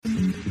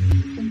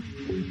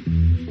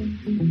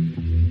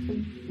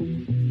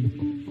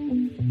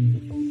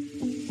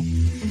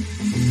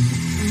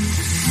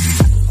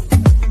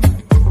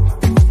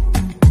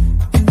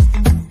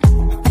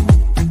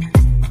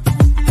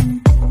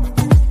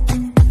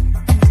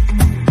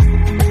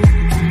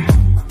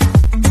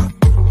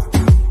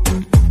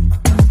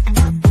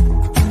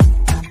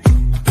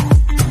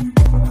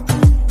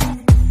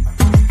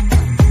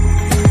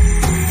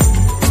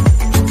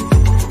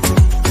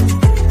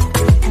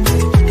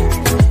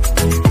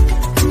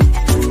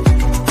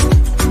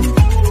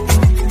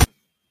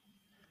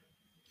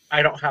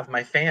I don't have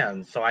my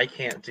fan, so I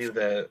can't do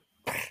the.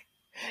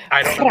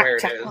 I don't know where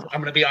it is. I'm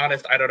gonna be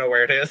honest. I don't know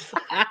where it is.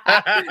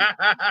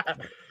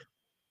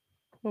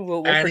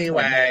 We'll pretend.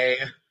 Anyway,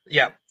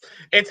 yeah,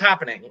 it's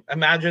happening.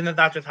 Imagine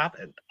that just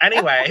happened.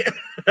 Anyway,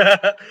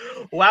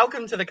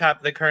 welcome to the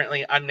Cup, the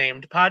currently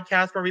unnamed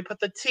podcast where we put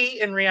the tea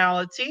in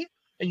reality,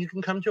 and you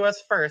can come to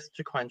us first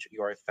to quench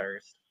your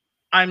thirst.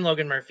 I'm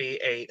Logan Murphy,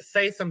 a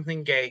say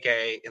something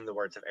gay in the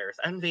words of Eris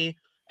Envy,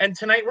 and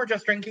tonight we're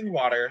just drinking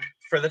water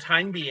for the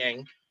time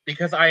being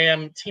because I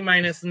am T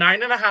minus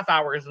 9.5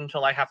 hours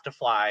until I have to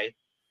fly.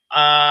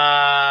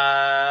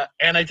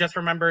 And I just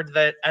remembered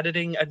that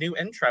editing a new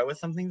intro is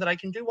something that I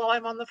can do while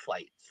I'm on the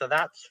flight. So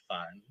that's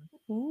fun.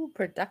 Ooh,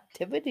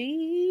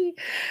 productivity.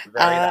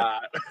 Very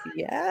that.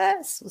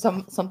 Yes.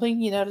 Something,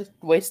 to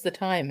waste the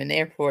time and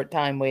airport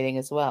time waiting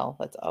as well.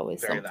 That's always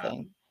Very that.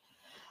 something.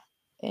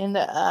 And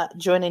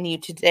joining you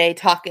today,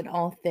 talking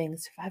all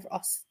things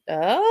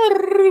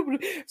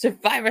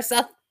Survivor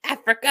South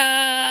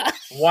Africa.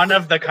 One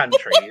of the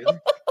countries.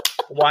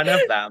 One of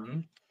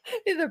them.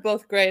 They're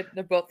both great.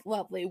 They're both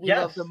lovely. We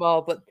love them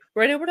all. But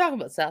right now we're talking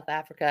about South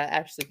Africa.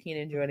 Ashley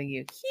Keenan joining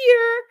you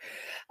here.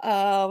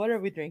 What are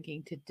we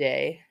drinking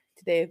today?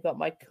 Today I've got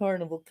my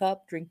Carnival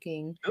Cup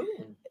drinking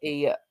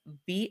a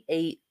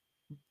V8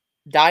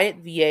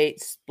 Diet V8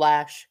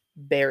 Splash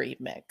Berry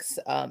Mix.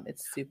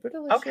 It's super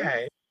delicious.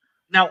 Okay.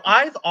 Now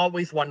I've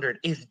always wondered,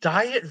 is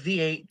Diet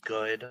V8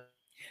 good?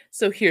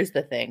 So here's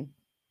the thing.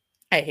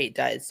 I hate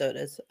diet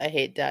sodas. I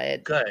hate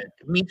diet. Good.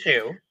 Me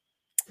too.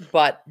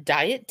 But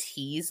diet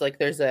teas, like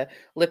there's a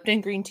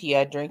Lipton green tea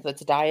I drink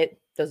that's diet,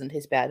 doesn't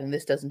taste bad, and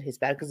this doesn't taste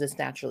bad because it's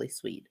naturally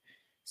sweet.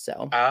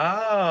 So.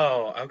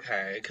 Oh,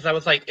 okay. Because I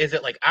was like, is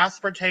it like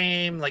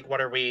aspartame? Like, what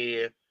are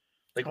we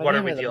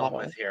dealing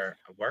with here?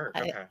 Work.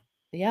 Okay.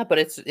 Yeah, but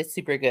it's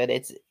super good.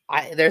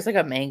 There's like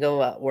a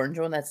mango orange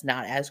one that's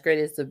not as great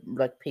as the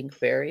like pink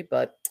berry,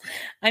 but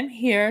I'm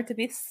here to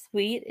be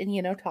sweet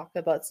and talk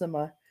about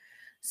some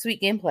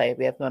sweet gameplay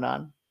we have going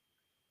on.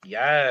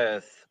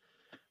 Yes.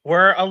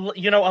 We're a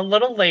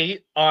little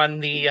late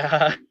on the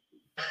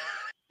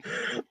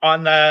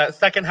on the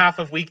second half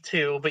of week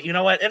 2, but you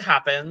know what? It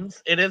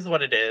happens. It is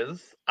what it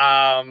is.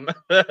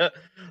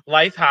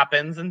 Life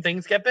happens and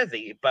things get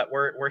busy, but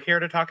we're here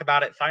to talk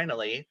about it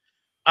finally.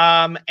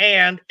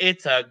 And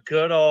it's a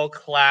good old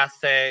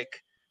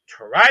classic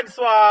tribe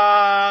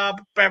swap.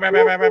 And I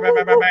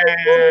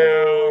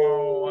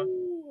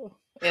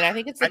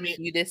think it's the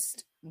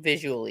cutest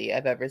visually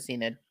I've ever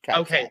seen a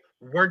tribe swap.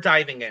 We're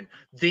diving in.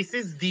 This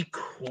is the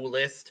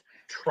coolest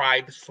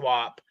tribe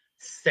swap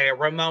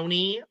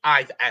ceremony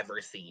I've ever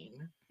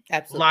seen.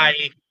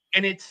 Absolutely.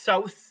 And it's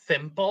so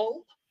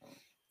simple,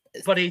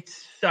 but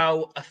it's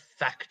so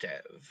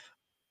effective.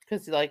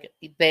 Because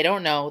they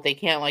don't know, they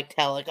can't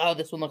tell oh,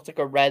 this one looks like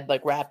a red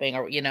wrapping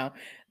or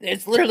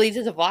it's literally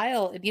just a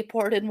vial and you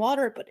pour it in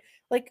water. But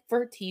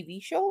for a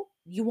TV show,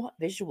 you want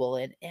visual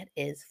and it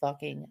is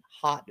fucking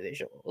hot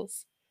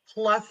visuals.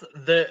 Plus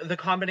the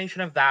combination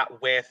of that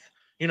with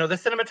the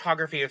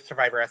cinematography of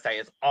Survivor SA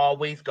is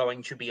always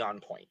going to be on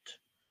point.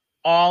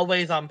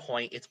 Always on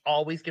point. It's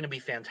always going to be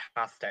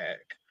fantastic.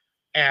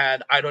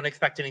 And I don't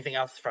expect anything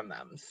else from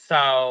them.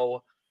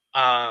 So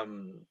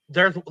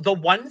there's the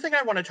one thing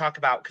I want to talk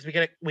about,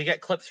 because we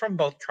get clips from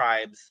both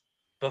tribes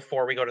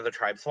before we go to the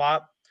tribe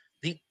swap.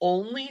 The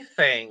only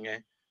thing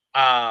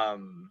that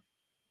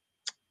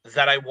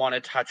I want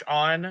to touch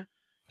on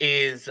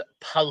is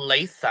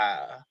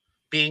Palesa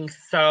being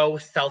so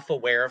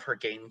self-aware of her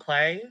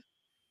gameplay.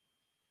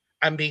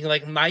 I'm being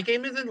like, my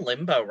game is in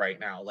limbo right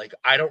now.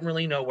 I don't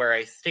really know where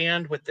I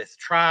stand with this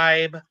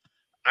tribe.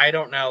 I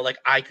don't know,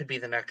 I could be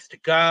the next to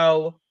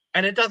go.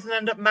 And it doesn't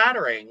end up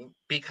mattering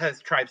because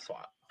tribe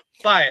swap.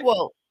 But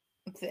well,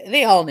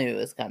 they all knew it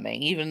was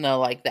coming, even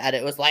though that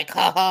it was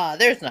haha,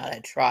 there's not a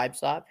tribe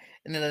swap.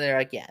 And then they're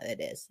like, yeah, it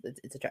is.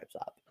 It's a tribe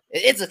swap.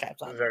 It's a tribe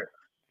swap. Very,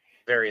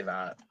 very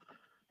that.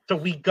 So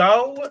we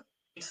go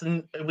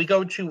to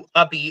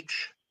a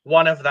beach,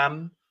 one of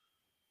them,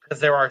 because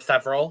there are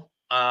several.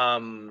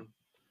 And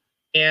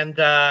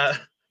I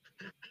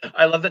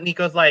love that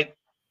Nico's like,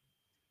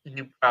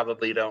 you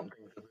probably don't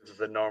think this is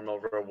a normal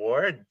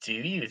reward, do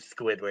you,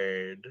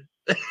 Squidward?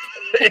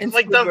 It's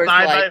like the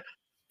vibe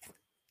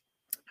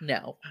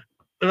no.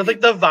 It was the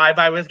vibe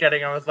I was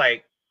getting. I was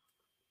like,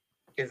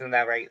 isn't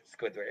that right,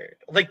 Squidward?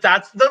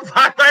 That's the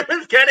vibe I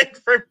was getting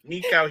from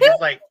Nico.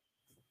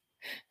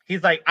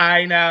 He's like,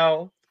 I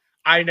know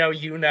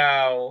you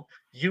know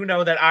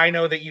that I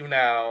know that you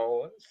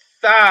know.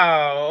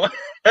 So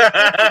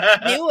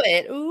do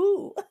it.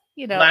 Ooh.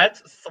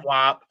 Let's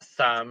swap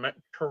some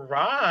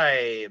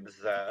tribes.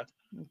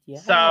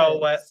 Yes.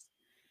 So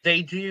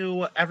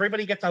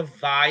everybody gets a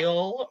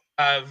vial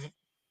of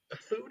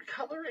food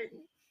coloring.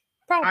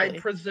 Probably. I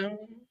presume.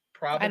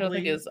 Probably. I don't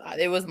think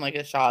it wasn't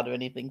a shot or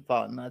anything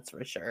fun, that's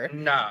for sure.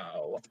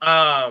 No.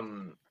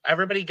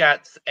 Everybody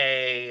gets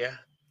a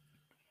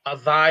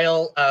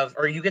vial of,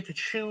 or you get to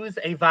choose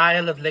a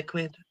vial of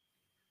liquid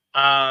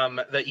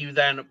that you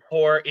then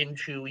pour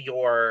into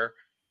your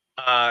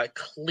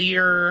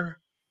clear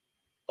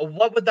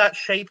what would that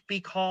shape be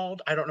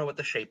called? I don't know what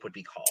the shape would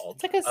be called.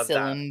 It's like a of that.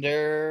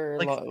 cylinder.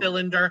 Like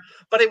cylinder,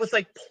 but it was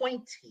like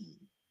pointy,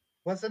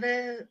 wasn't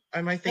it?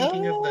 Am I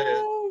thinking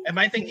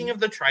of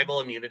the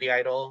tribal immunity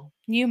idol?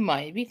 You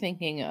might be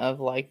thinking of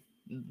like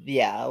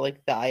the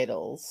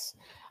idols.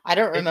 I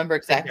don't remember I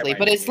think it exactly, might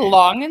but it's be.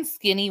 long and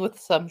skinny with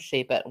some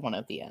shape at one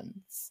of the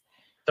ends.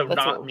 So That's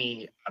not what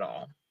me at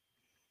all.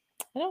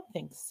 I don't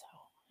think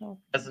so.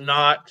 Does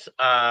not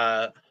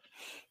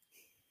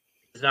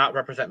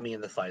represent me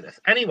in the slightest.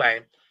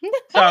 Anyway,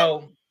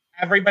 so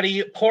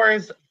everybody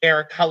pours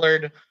their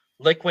colored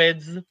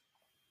liquids,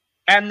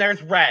 and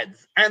there's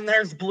reds, and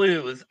there's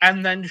blues,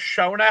 and then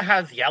Shona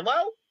has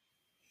yellow.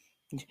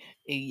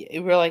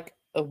 We're like,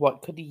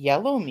 what could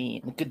yellow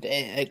mean? Could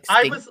I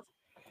was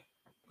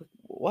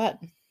what?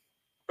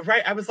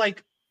 right. I was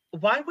like,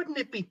 why wouldn't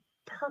it be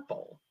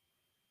purple?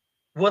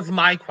 Was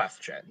my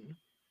question.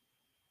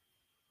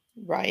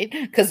 Right?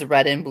 Because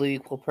red and blue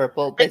equal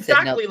purple. They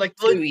Exactly, said, no, like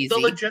too the easy.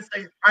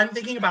 logistics. I'm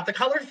thinking about the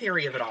color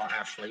theory of it all,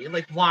 Ashley.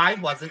 Like, why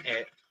wasn't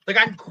it? Like,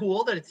 I'm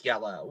cool that it's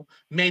yellow.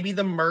 Maybe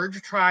the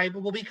merge tribe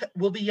will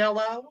be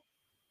yellow.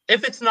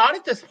 If it's not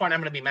at this point, I'm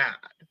gonna be mad.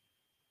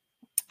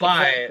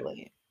 But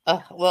Exactly.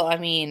 Well, I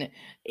mean,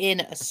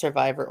 in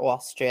Survivor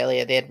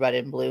Australia, they had red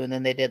and blue, and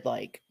then they did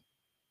like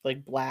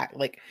black,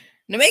 like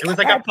no, make it was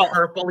it like purple. a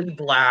purpley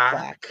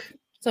black.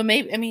 So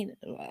maybe, I mean,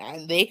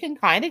 they can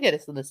kind of get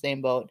us in the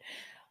same boat.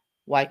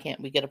 Why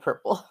can't we get a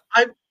purple?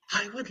 I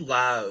would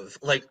love,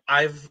 like,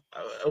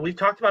 we've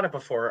talked about it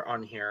before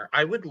on here.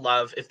 I would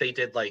love if they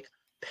did like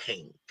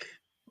pink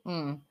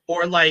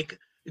or like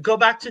go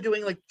back to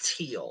doing like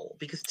teal,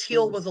 because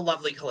teal was a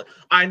lovely color.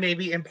 I may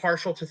be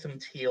impartial to some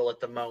teal at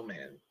the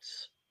moment.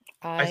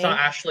 I saw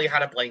Ashley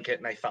had a blanket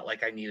and I felt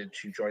like I needed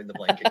to join the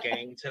blanket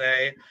gang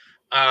today.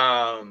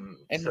 And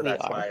So we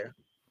that's are. why,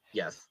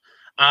 yes.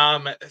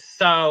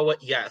 So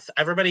yes,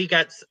 everybody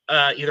gets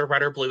either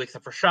red or blue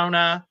except for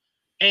Shona.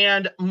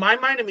 And my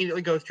mind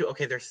immediately goes to,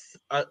 okay, there's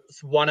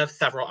one of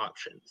several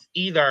options.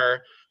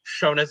 Either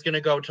Shona's going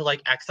to go to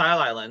like Exile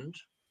Island,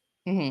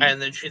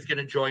 and then she's going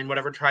to join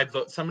whatever tribe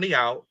votes somebody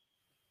out.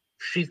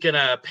 She's going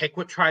to pick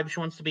what tribe she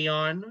wants to be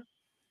on.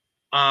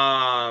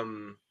 I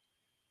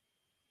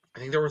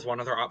think there was one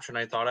other option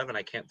I thought of, and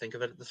I can't think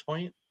of it at this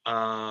point.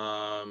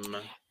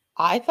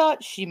 I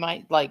thought she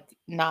might like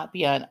not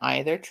be on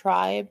either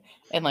tribe,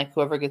 and like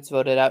whoever gets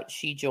voted out,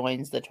 she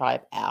joins the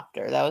tribe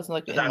after. That was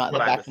like in the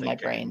back of my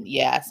brain.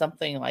 Yeah,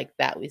 something like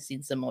that. We've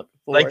seen similar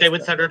before. Like they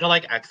would send her to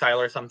like Exile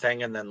or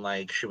something, and then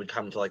like she would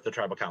come to like the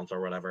tribal council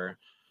or whatever.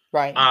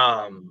 Right.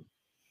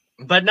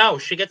 But no,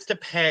 she gets to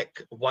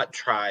pick what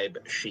tribe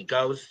she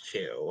goes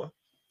to.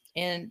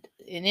 And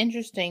an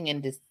interesting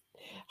and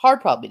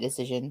hard probably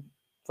decision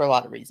for a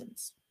lot of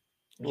reasons.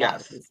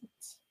 Yes.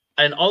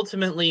 And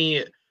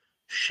ultimately,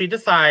 she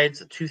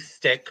decides to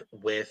stick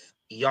with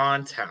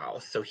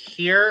Yontao. So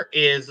here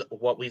is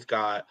what we've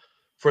got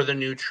for the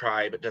new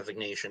tribe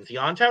designations.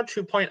 Yontao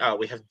 2.0,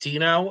 we have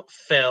Dino,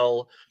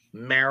 Phil,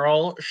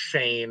 Meryl,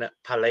 Shane,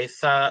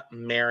 Palesa,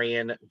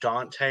 Marion,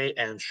 Dante,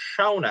 and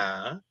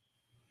Shona,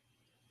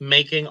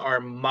 making our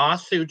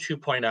Masu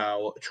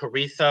 2.0,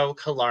 Chorizo,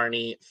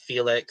 Killarney,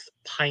 Felix,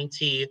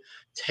 Pinty,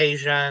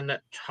 Tajan,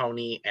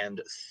 Tony, and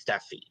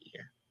Steffi.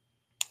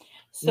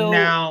 So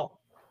now,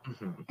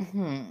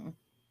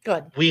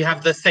 good. We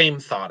have the same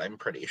thought, I'm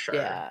pretty sure.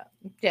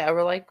 Yeah,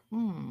 we're like,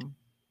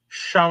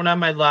 Shona,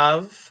 my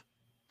love.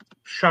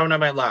 Shona,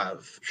 my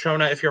love.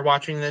 Shona, if you're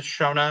watching this,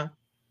 Shona,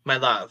 my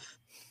love.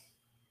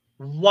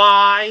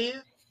 Why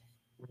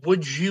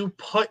would you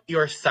put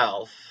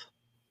yourself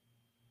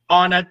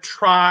on a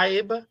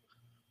tribe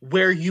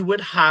where you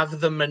would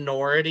have the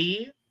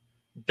minority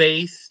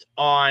based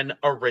on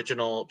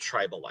original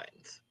tribal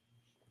lines?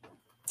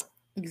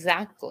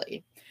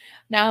 Exactly.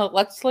 Now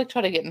let's like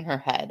try to get in her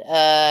head.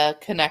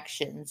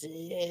 Connections.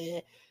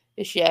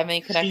 Does she have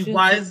any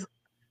connections?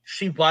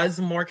 She was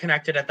more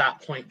connected at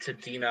that point to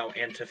Dino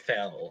and to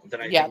Phil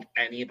than I think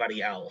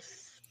anybody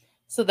else.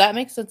 So that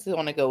makes sense to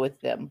want to go with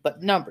them.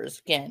 But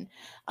numbers again.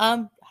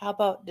 How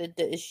about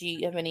does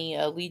she have any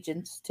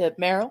allegiance to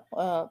Meryl,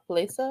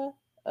 Palesa,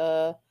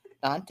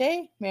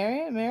 Dante,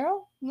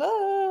 Meryl?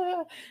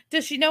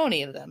 Does she know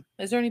any of them?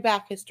 Is there any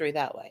back history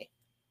that way?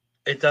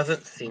 It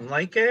doesn't seem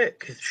like it,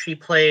 because she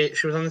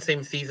was on the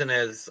same season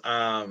as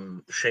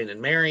Shane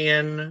and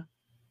Marion.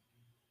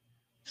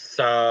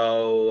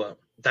 So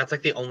that's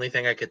like the only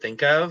thing I could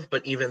think of.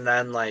 But even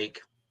then,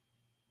 like,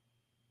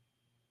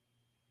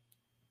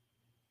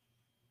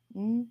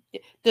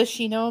 does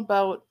she know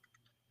about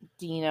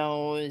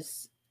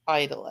Dino's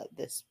idol at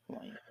this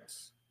point?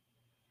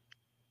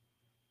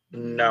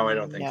 No, I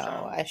don't think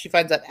so. She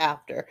finds out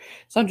after.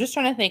 So I'm just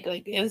trying to think,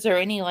 like, is there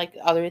any like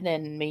other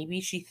than maybe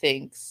she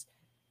thinks?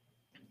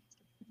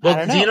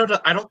 Well, Dino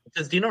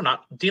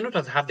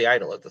doesn't have the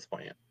idol at this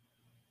point.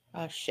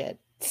 Oh shit!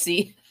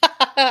 See,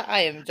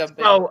 I am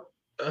jumping. So,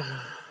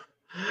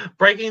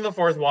 breaking the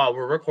fourth wall.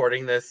 We're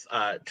recording this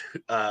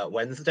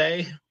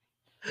Wednesday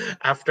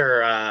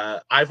after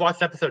I've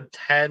watched episode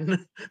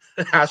 10.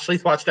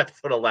 Ashley's watched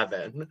episode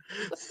 11.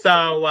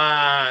 So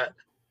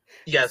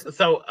Yes.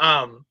 So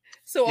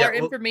So yeah, our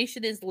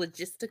information is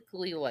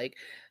logistically like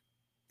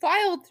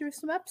filed through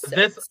some this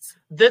episodes.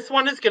 this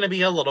one is going to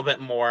be a little bit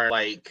more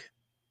like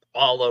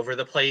all over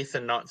the place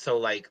and not so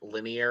like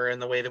linear in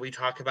the way that we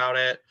talk about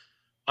it.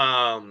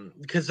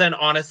 Because then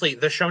honestly,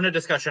 the Shona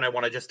discussion, I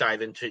want to just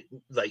dive into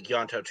like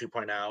Yonto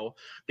 2.0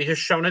 because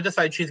Shona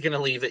decides she's going to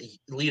lead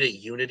a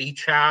Unity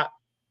chat.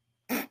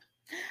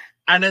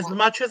 And as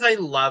much as I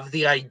love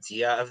the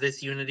idea of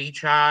this Unity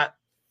chat,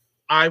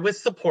 I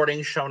was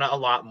supporting Shona a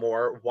lot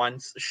more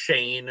once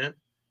Shane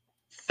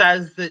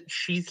says that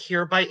she's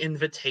here by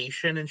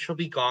invitation and she'll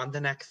be gone the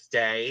next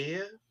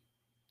day.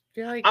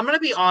 Like, I'm going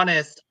to be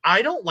honest,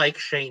 I don't like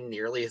Shane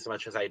nearly as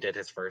much as I did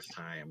his first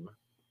time.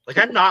 Like,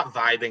 I'm not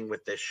vibing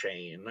with this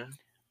Shane.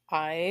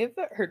 I've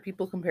heard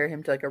people compare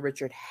him to like a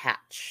Richard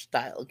Hatch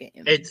style game.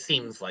 It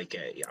seems like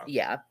it,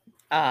 yeah.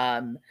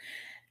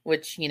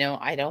 Which,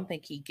 I don't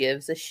think he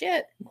gives a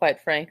shit,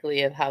 quite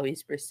frankly, of how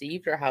he's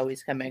perceived or how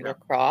he's coming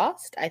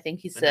across. I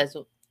think he says,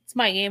 it's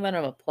my game and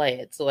I'm going to play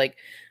it. So, like,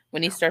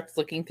 when he starts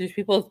looking through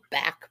people's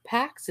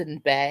backpacks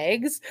and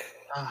bags,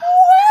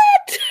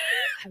 what?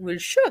 I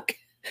was shook.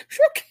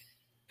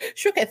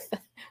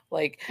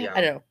 Like, I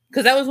don't know.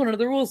 Because that was one of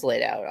the rules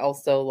laid out.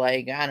 Also,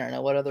 like, I don't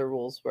know. What other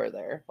rules were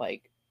there?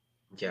 Like,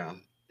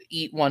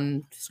 eat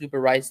one scoop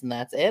of rice and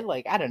that's it.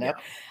 Like, I don't know.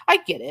 I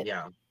get it.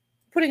 Yeah.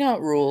 Putting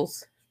out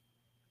rules.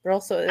 But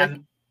also, like,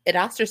 it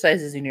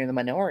ostracizes you near the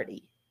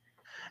minority.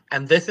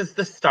 And this is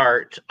the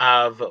start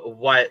of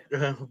what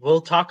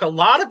we'll talk a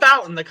lot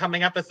about in the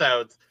coming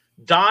episodes.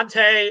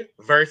 Dante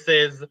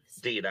versus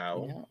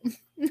Dino.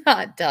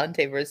 Not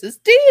Dante versus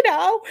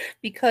Dino,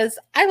 because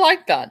I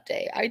like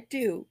Dante. I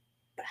do.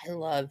 But I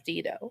love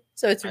Dino.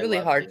 So it's really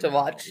hard to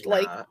watch,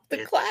 like,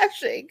 the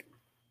clashing.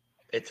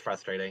 It's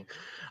frustrating.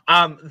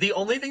 The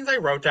only things I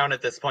wrote down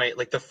at this point,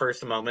 like the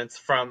first moments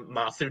from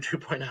Masu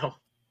 2.0,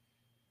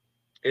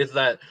 is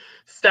that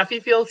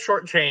Steffi feels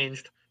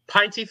shortchanged,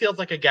 Pinty feels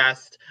like a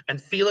guest,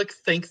 and Felix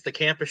thinks the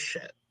camp is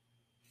shit.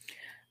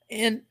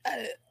 And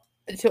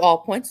to all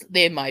points,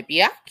 they might be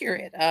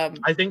accurate.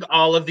 I think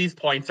all of these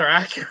points are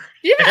accurate.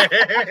 Yeah.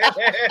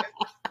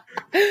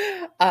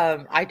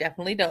 I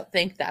definitely don't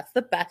think that's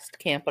the best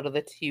camp out of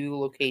the two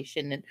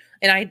location.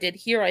 And I did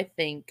hear, I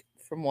think,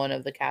 from one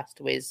of the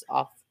castaways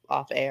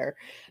off air,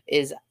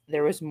 is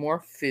there was more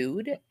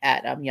food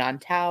at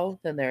Yantao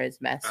than there is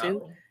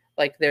Mesu.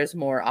 Like, there's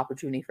more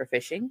opportunity for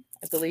fishing,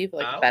 I believe,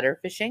 like better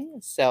fishing.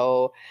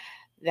 So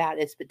that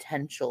is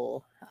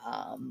potential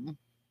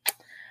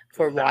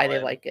for why they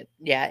like it.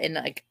 Yeah, and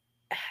like,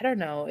 I don't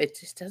know, it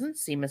just doesn't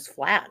seem as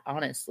flat,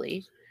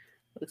 honestly.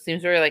 It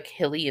seems very like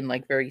hilly and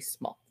like very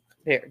small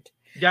compared.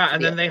 Yeah,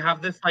 and then they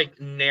have this like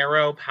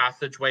narrow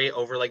passageway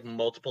over like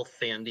multiple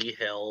sandy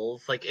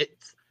hills. Like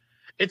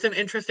it's an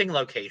interesting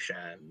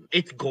location.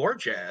 It's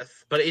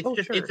gorgeous, but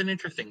it's an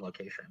interesting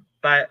location.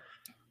 But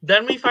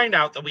then we find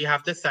out that we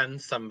have to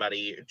send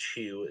somebody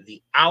to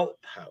the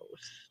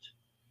outpost.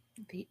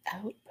 The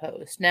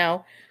outpost.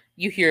 Now,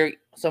 you hear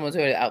someone's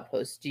going to the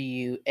outpost. Do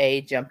you A,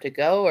 jump to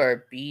go,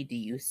 or B, do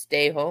you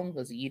stay home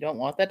because you don't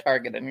want that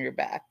target on your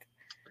back?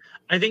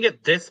 I think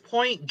at this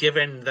point,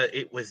 given that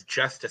it was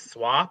just a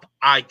swap,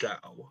 I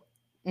go.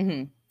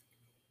 Mm-hmm.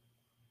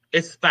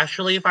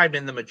 Especially if I'm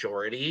in the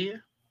majority,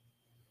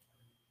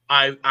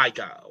 I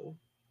go.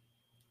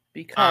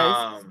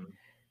 Because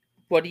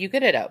what do you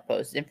get at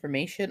outpost?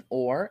 Information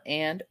or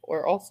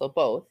also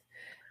both?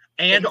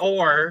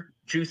 Or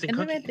juice and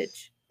cookies.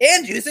 Advantage.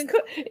 And juice and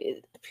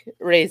cookies.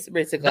 Raise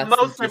a glass. The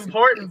most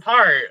important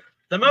part.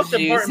 The most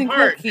important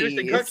part, juice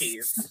and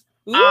cookies.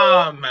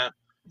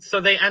 So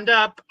they end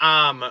up,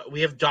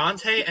 we have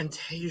Dante and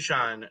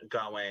Taejeon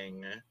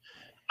going.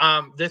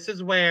 This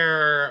is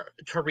where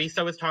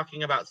Teresa was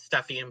talking about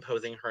Steffi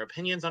imposing her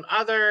opinions on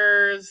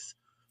others.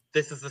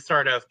 This is the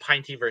start of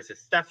Pinty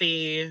versus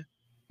Steffi.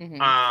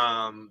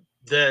 Mm-hmm.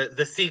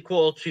 The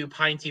sequel to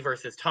Pinty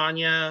versus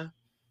Tanya.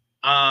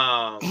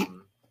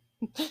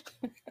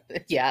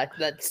 Yeah,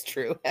 that's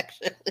true,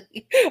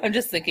 actually. I'm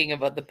just thinking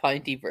about the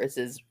Pinty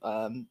versus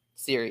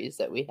series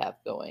that we have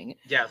going.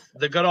 Yes,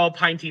 the good old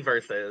Pinty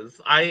versus.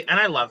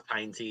 I love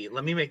Pinty.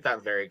 Let me make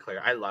that very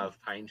clear. I love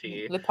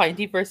Pinty. The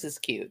Pinty versus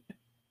cute.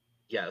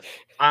 Yes.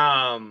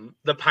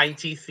 The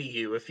Pinty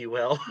CU, if you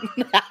will.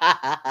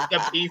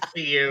 The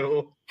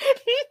PCU.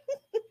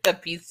 The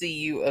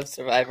PCU of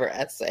Survivor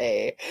SA.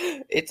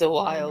 It's a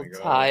wild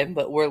time,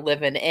 but we're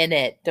living in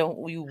it. Don't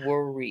we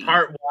worry.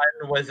 Part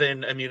 1 was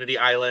in Immunity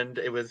Island.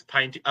 It was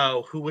Pinty.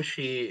 Oh, who was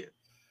she?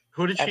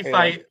 Who did she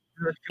fight?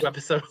 The 2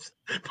 episodes.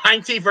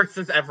 Pinty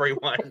versus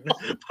everyone.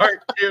 Part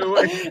 2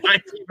 is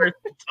Pinty versus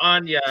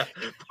Tanya.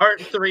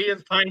 Part 3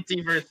 is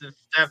Pinty versus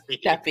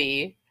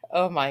Steffi.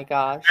 Oh my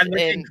gosh. And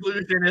the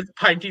conclusion is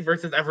Pinty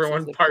versus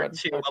everyone, part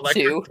 2,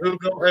 Electric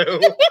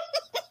Boogaloo.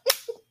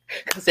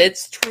 Because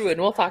it's true,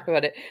 and we'll talk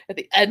about it at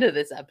the end of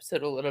this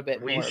episode a little bit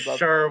more. We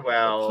sure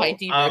will.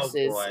 Pinty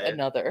versus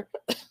another.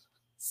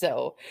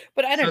 So,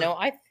 but I don't know.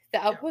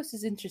 The outpost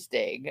is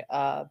interesting.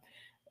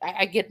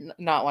 I get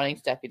not wanting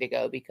Steffi to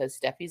go because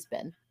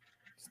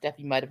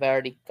Steffi might have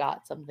already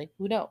got something.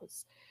 Who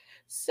knows?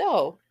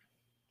 So,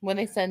 when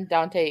they send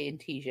Dante and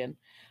Tijan.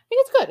 I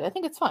think it's good. I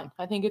think it's fun.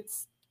 I think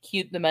it's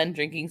cute. The men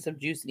drinking some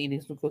juice and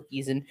eating some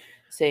cookies and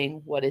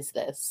saying, "What is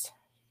this?"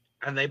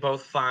 And they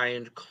both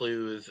find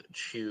clues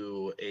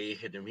to a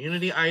hidden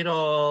immunity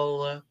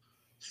idol.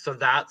 So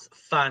that's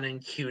fun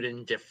and cute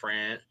and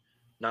different.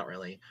 Not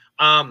really.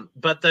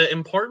 But the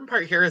important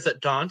part here is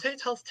that Dante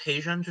tells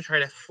Tajan to try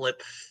to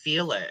flip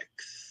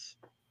Felix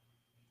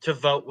to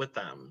vote with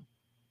them.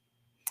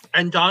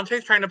 And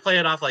Dante's trying to play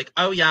it off like,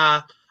 oh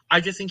yeah,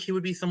 I just think he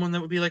would be someone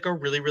that would be like a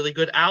really, really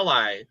good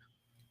ally.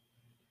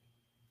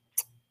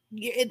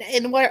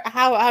 And where?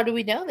 How do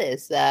we know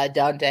this,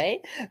 Dante?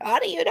 How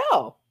do you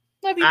know?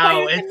 Have you Oh,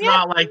 fired him it's yet?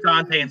 not like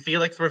Dante and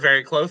Felix were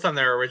very close on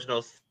their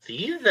original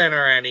season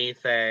or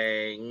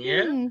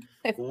anything.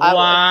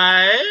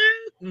 What?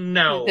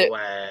 No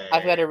way.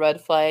 I've got a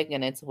red flag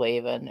and it's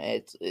waving.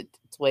 It's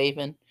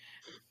waving.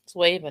 It's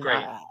waving.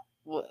 Great.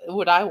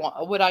 Would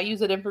I use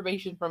that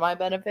information for my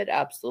benefit?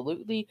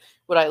 Absolutely.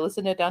 Would I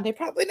listen to Dante?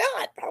 Probably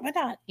not. Probably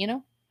not. You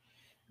know?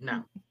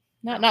 No.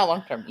 Not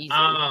long term.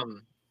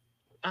 Easily.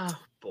 Oh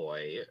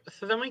boy.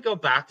 So then we go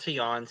back to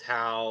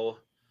Yontow.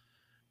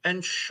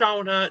 And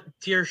Shona,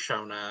 dear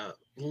Shona,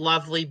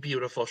 lovely,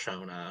 beautiful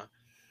Shona,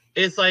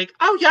 is like,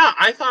 oh yeah,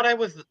 I thought I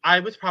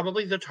was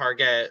probably the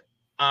target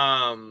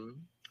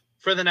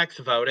for the next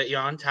vote at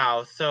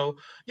Yontow. So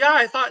yeah,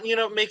 I thought,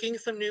 making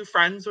some new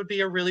friends would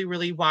be a really,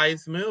 really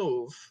wise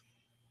move.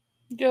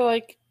 You're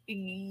like,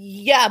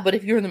 yeah, but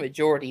if you're in the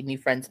majority, new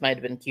friends might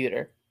have been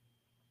cuter.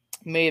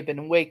 May have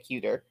been way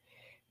cuter.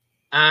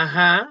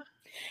 Uh-huh.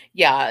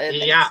 Yeah.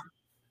 Yeah.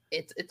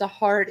 It's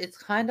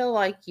kind of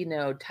like,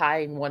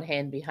 tying one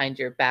hand behind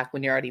your back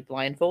when you're already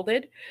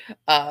blindfolded.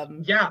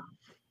 Yeah.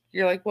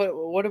 You're like,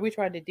 what are we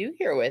trying to do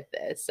here with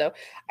this? So,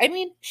 I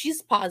mean,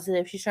 she's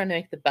positive. She's trying to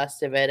make the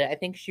best of it. I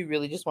think she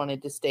really just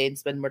wanted to stay and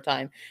spend more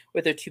time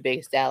with her two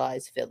biggest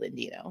allies, Phil and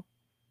Dino.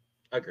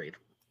 Agreed.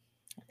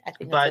 I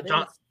think but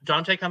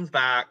Dante comes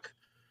back.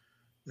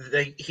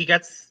 He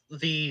gets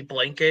the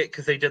blanket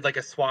because they did like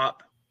a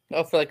swap.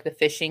 Oh, for like the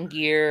fishing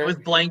gear. It was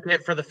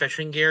blanket for the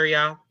fishing gear,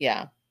 yeah.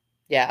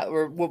 Yeah.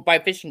 Or by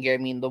fishing gear, I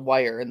mean the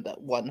wire and the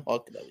one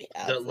hook that we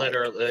have.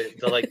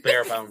 The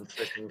bare bones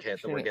fishing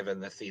kit that we're given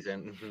this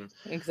season.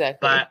 Mm-hmm.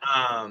 Exactly. But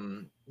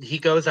he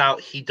goes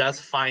out. He does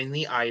find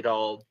the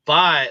idol,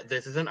 but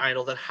this is an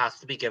idol that has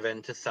to be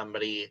given to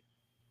somebody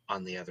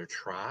on the other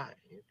tribe.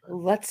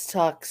 Let's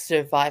talk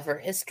Survivor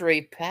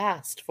history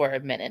past for a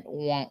minute.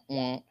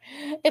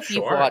 If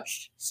you've Sure.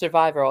 watched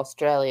Survivor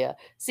Australia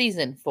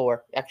season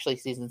 4, actually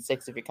season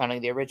 6 if you're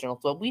counting the originals,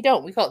 but we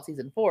don't. We call it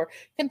season 4,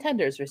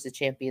 Contenders versus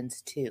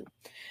Champions 2.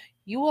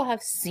 You will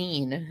have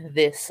seen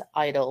this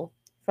idol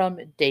from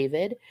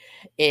David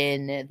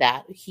in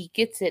that he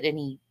gets it and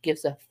he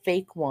gives a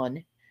fake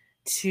one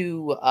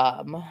to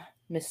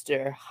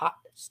Mr. Hot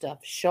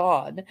Stuff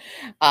Sean,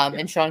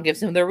 and Sean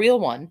gives him the real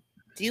one,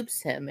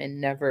 dupes him, and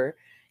never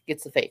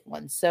gets the fake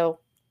one. So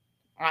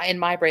in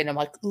my brain, I'm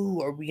like,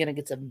 ooh, are we going to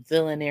get some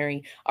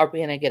villainy? Are we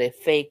going to get a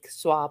fake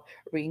swap?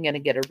 Are we going to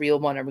get a real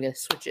one? Are we going to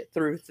switch it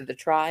through the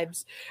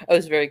tribes? I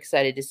was very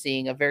excited to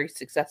seeing a very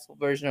successful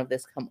version of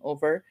this come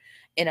over.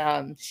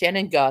 And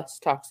Shannon Gus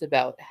talks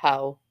about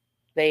how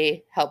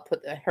they helped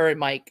put her and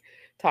Mike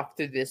talk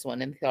through this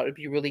one and thought it'd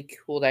be really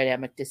cool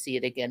dynamic to see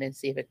it again and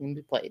see if it can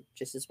be played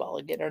just as well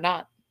again or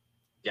not.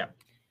 Yeah.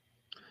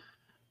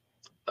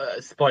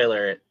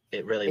 Spoiler,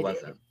 it really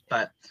wasn't.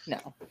 But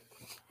no.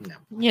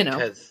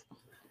 Because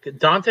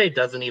Dante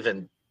doesn't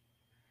even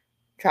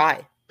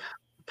try.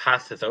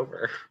 Pass this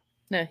over.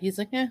 No, he's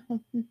like,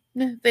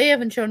 they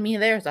haven't shown me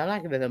theirs. I'm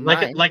not giving them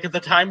mine. Like at the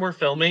time we're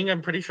filming,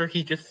 I'm pretty sure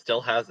he just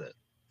still has it.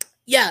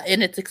 Yeah,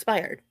 and it's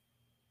expired.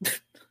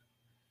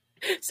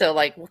 So,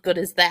 like, what good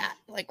is that?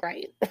 Like,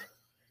 right?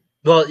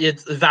 Well,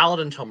 it's valid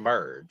until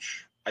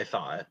merge, I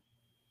thought.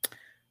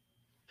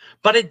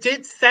 But it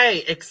did say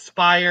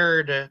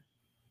expired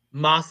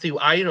Masu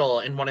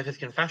idol in one of his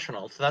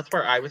confessionals, so that's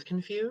where I was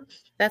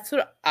confused. That's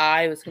what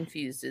I was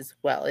confused as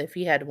well. If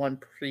he had one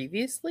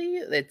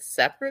previously that's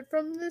separate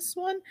from this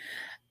one.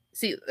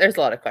 See, there's a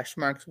lot of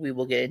question marks we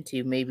will get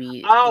into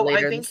maybe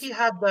later. I think he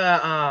had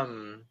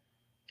the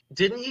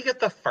didn't he get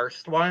the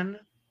first one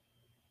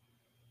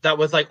that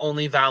was like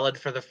only valid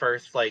for the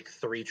first like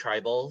 3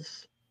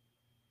 tribals?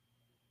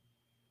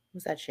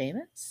 Was that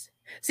Seamus?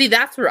 See,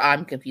 that's where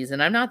I'm confused,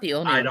 and I'm not the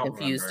only one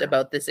confused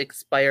about this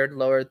expired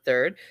lower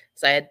third.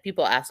 So I had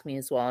people ask me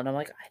as well, and I'm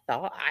like,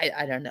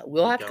 I don't know.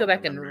 We'll have to go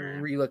back and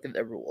relook at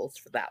the rules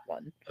for that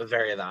one.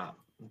 Very that.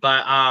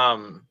 But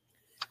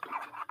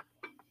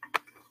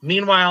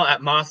meanwhile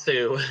at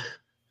Masu,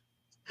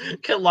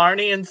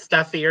 Killarney and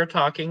Steffi are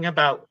talking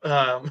about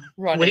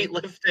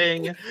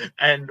weightlifting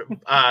and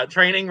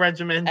training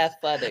regimens.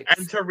 Athletics.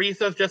 And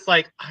Teresa's just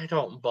like, I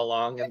don't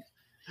belong. And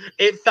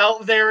it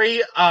felt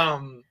very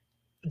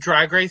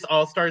Drag Race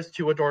All-Stars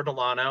 2 Adore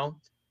Delano.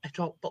 I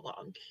don't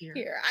belong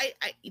here.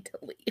 I need to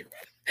leave.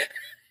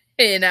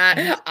 And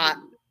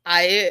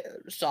I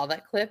saw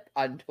that clip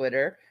on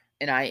Twitter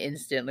and I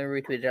instantly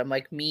retweeted. I'm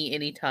like, me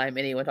anytime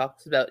anyone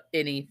talks about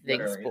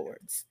anything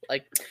sports.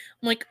 Like,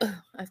 I'm like,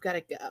 I've got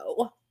to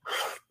go.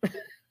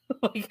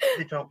 Like,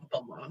 I don't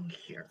belong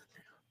here.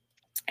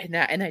 And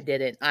I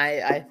didn't.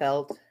 I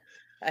felt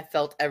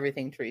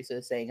everything Teresa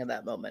was saying in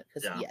that moment.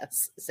 Because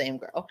yes, same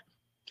girl.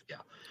 Yeah.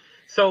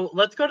 So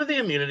let's go to the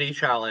immunity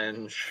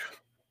challenge.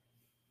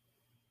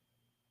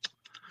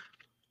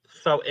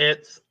 So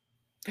it's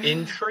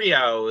in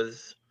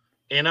trios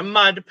in a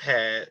mud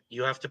pit.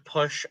 You have to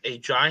push a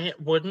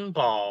giant wooden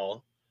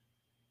ball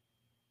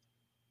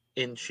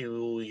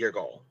into your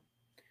goal.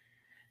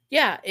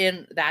 Yeah,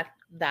 and that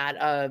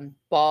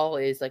ball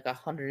is like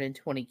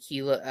 120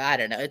 kilo. I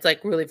don't know. It's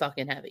like really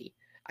fucking heavy.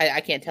 I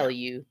can't tell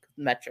you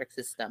metric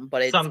system,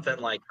 but it's something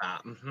like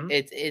that. Mm-hmm.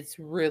 It's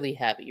really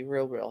heavy,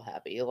 real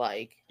heavy.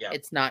 Like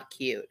it's not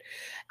cute,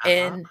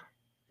 and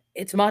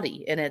it's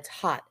muddy, and it's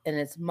hot, and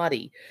it's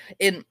muddy,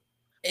 and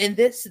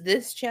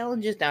this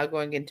challenge is now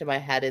going into my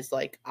head is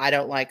like I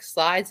don't like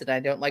slides, and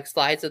I don't like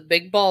slides with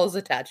big balls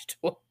attached to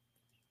them.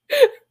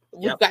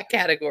 We've got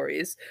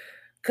categories.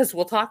 Because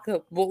we'll talk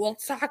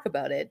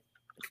about it.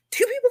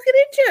 2 people get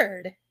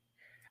injured.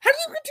 How do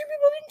you get 2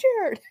 people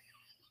injured?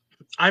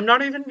 I'm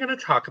not even going to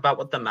talk about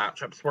what the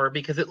matchups were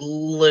because it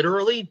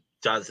literally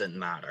doesn't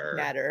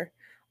matter.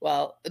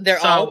 Well, they're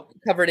all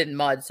covered in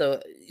mud.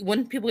 So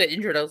when people get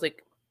injured, I was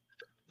like,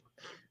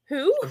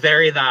 who?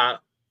 Very that.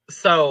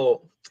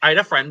 So I had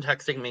a friend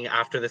texting me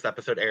after this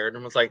episode aired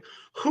and was like,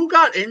 who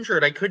got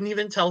injured? I couldn't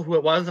even tell who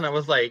it was. And I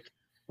was like,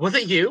 was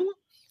it you?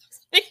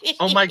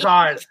 Oh my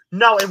God.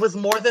 No, it was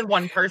more than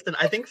one person.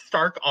 I think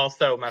Stark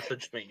also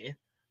messaged me.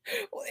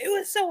 It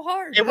was so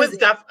hard. It was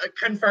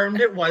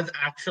confirmed it was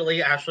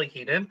actually Ashley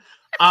Keaton.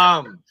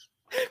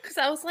 Because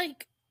I was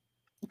like,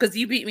 because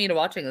you beat me to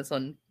watching this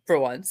one for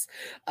once.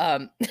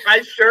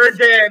 I sure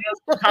did.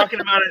 We're talking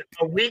about it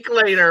a week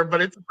later,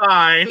 but it's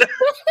fine.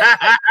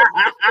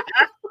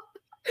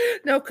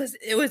 No, because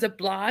it was a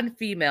blonde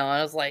female.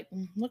 I was like,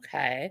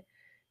 okay,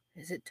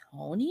 is it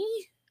Tony?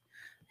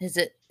 Is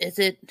it? Yeah.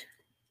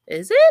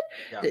 Is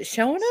it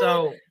Shona?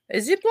 So,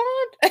 is it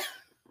blonde?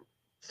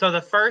 So the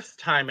first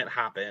time it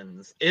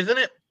happens, isn't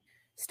it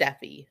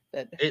Steffi?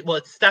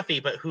 It's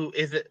Steffi, but who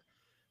is it?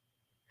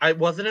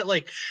 Wasn't it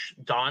like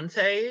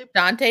Dante?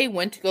 Dante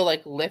went to go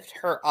like lift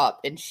her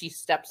up, and she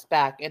steps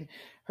back, and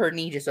her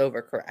knee just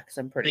overcorrects.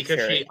 I'm pretty sure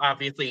because she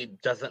obviously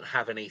doesn't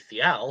have an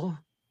ACL.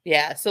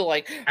 Yeah, so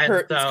like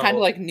it's kind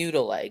of like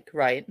noodle leg,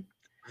 right?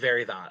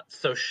 Very that.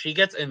 So she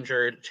gets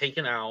injured,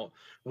 taken out.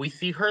 We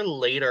see her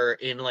later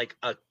in like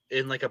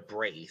a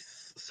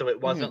brace. So it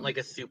wasn't like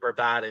a super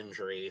bad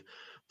injury.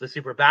 The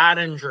super bad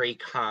injury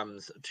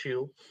comes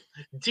to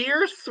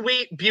dear,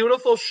 sweet,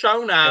 beautiful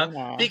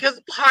Shona because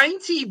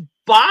Pinty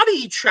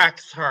body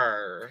checks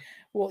her.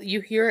 Well,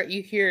 you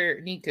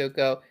hear Nico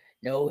go,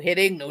 no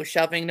hitting, no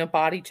shoving, no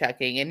body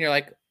checking. And you're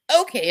like,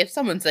 okay, if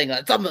someone's saying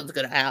that, something's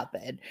going to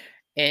happen.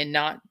 And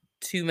not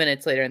 2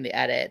 minutes later in the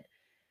edit,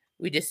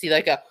 we just see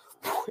like a,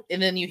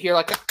 and then you hear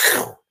like a,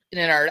 and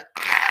then our,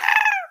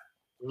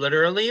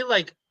 literally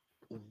like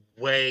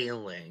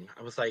wailing.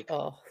 I was like,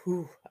 oh,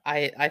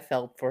 I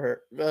felt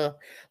for her.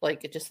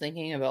 Like just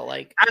thinking about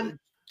like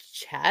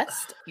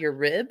chest, your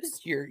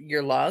ribs,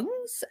 your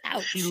lungs.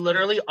 Ouch. She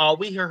literally, all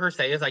we hear her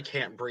say is, I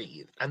can't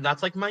breathe. And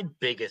that's like my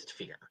biggest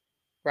fear.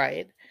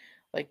 Right.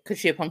 Like, could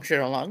she have punctured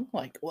a lung?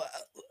 Like,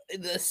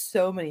 there's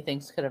so many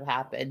things could have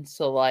happened.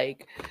 So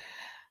like,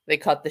 they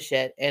cut the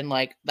shit, and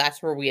like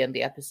that's where we end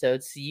the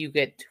episode. So you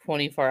get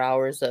 24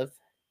 hours of,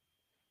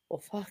 well,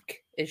 fuck,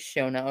 is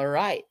Shona all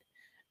right?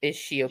 Is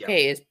she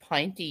okay? Is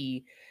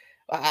Pinty?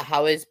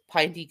 How is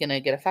Pinty gonna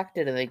get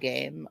affected in the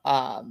game?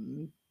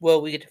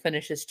 Will we get to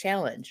finish this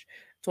challenge?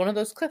 It's one of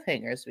those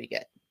cliffhangers we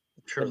get.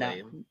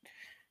 Truly.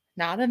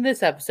 Not in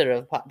this episode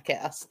of the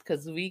podcast,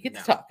 because we get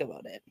to talk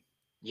about it.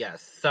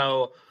 Yes.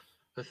 So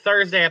the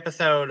Thursday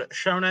episode,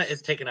 Shona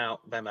is taken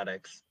out by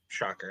medics.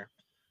 Shocker.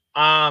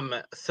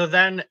 So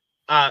then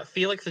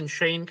Felix and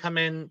Shane come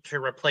in to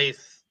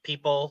replace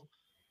people.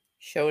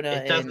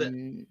 Shona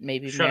and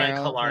maybe Shona and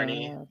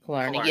Killarney.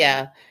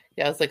 Yeah.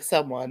 Yeah, it's like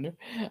someone.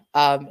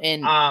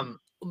 And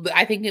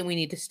I think that we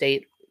need to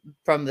state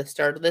from the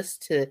start of this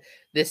to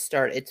this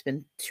start, it's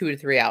been 2 to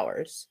 3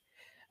 hours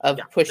of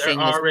pushing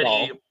this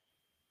ball.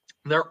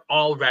 They're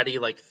already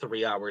like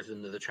 3 hours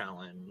into the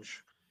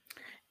challenge.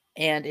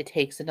 And it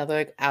takes another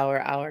like hour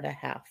and a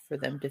half for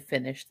them to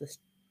finish this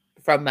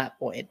from that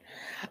point.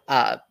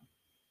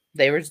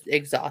 They were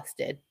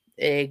exhausted,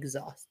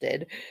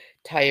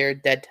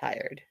 tired, dead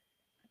tired.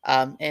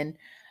 And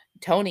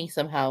Tony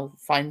somehow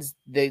finds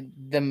the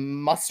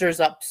musters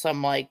up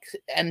some like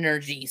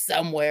energy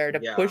somewhere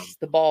to push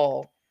the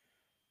ball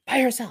by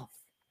herself.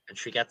 And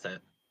she gets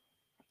it.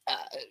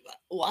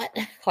 What?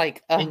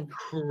 Like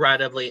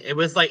incredibly. It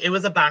was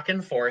a back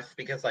and forth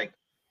because like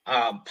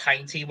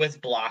Pinty was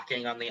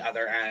blocking on the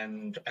other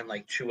end, and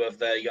like 2 of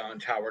the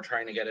Yonta were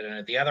trying to get it in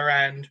at the other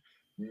end.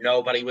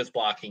 Nobody was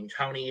blocking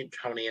Tony.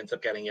 Tony ends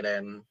up getting it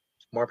in.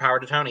 More power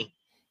to Tony.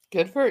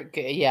 Good for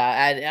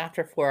and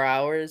after 4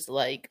 hours,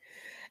 like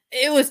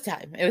it was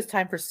time. It was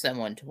time for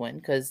someone to win,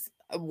 because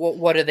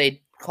what do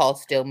they call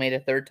stalemate a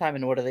third time,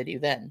 and what do they do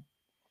then?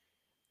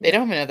 They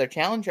don't have another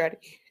challenge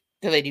ready.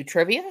 Do they do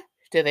trivia?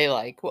 Do they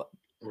like what?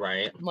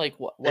 Right. Like, It's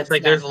what's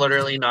like there's next?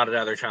 literally not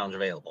another challenge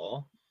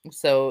available.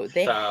 So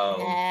they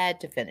So had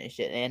to finish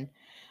it. And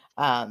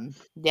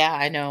yeah,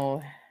 I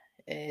know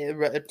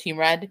Team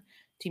Red,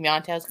 Team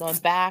Yanta's going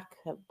back,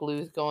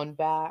 Blue's going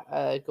back,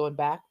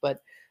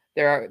 but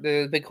there's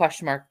a big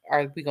question mark.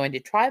 Are we going to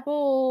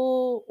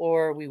tribal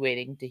or are we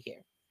waiting to hear?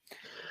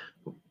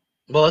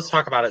 well, let's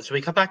talk about it. So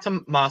we come back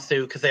to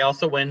Masu because they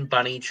also win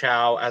Bunny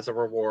Chow as a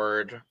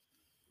reward,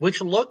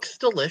 which looks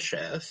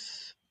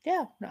delicious.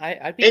 Yeah,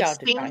 I'd be down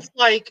to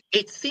try.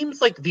 It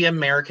seems like the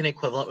American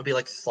equivalent would be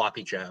like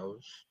sloppy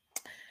joes.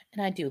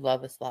 And I do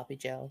love a sloppy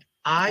Joe.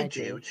 I I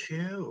do do.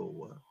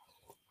 too.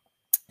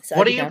 So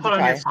What I'd do be you down to put on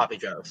your try. sloppy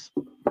joes?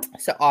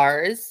 So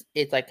ours,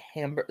 it's like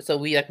hamburger. So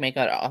we like make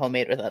it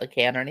homemade without a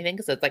can or anything.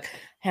 So it's like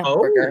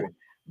hamburger, Oh,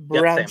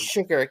 yep, brown same.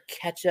 sugar,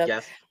 ketchup,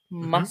 Yes.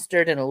 Mm-hmm.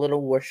 mustard, and a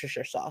little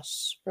Worcestershire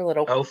sauce for a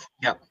little. Oh,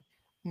 yep.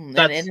 And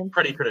That's then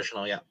pretty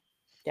traditional. Yeah.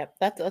 yep,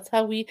 that's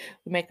how we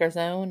make our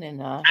own.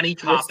 And Any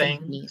with some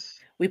beans, toppings?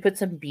 we put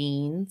some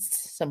beans,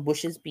 some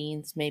Bush's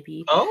beans maybe,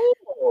 and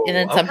Oh,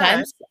 then okay.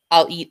 sometimes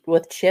I'll eat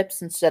with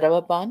chips instead of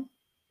a bun,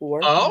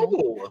 or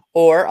Oh,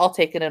 or I'll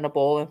take it in a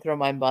bowl and throw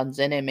my buns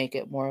in and make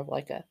it more of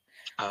like a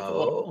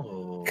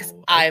little, because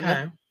oh, I'm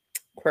okay.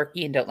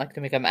 quirky and don't like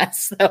to make a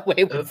mess. That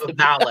way with the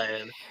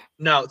Valid.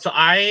 No, so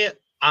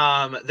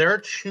there are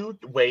two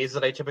ways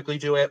that I typically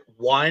do it.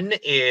 One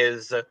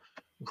is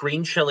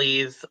green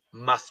chilies,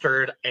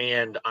 mustard,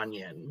 and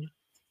onion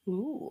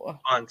ooh,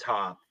 on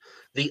top.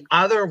 The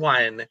other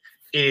one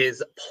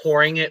is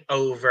pouring it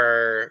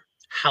over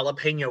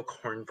jalapeno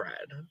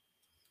cornbread.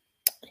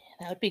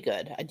 that would be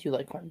good. I do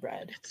like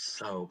cornbread. It's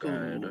so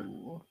good.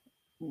 Ooh,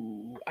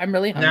 ooh, I'm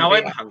really Now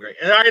hungry. I'm hungry.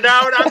 I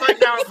know, and I'm like,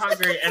 now I'm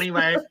hungry.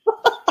 Anyway,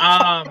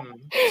 um,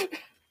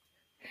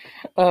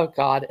 Oh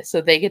God!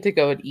 So they get to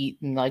go and eat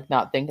and like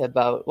not think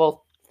about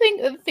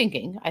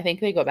thinking. I think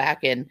they go back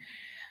and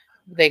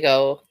they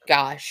go,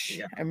 "Gosh,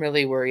 yeah. I'm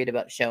really worried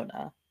about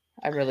Shona.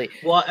 I'm really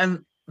Well,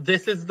 and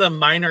this is the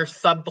minor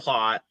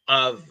subplot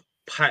of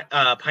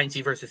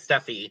Pinty versus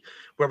Steffi,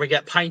 where we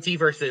get Pinty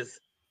versus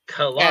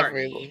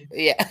every Killarney,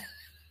 yeah."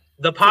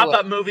 the What?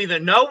 pop-up movie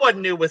that no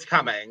one knew was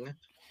coming.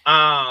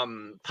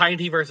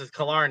 Pinty versus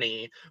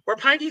Killarney, where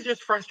Pinty's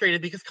just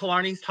frustrated because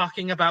Killarney's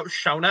talking about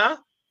Shona,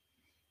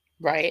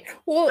 Right.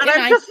 Well, and and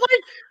I'm just like,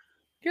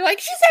 you're like,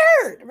 she's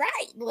hurt,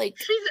 right? Like,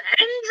 she's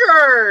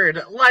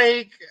injured.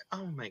 Like,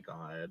 oh my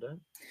god. well,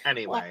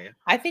 Anyway.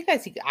 I think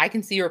I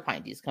can see where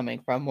Pinty's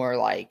coming from. Where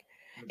like,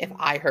 if Mhm.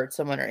 I hurt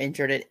someone or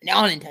injured it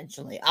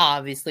unintentionally,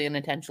 obviously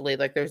unintentionally,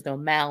 like there's no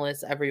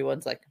malice.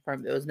 Everyone's like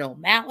confirmed there was no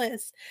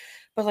malice,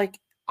 but like.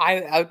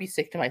 I would be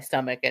sick to my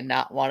stomach and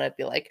not want to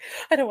be like,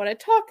 I don't want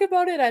to talk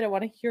about it. I don't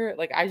want to hear it.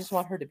 Like, I just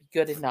want her to be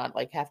good and not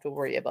like have to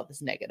worry about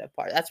this negative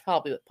part. That's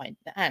probably what Pint,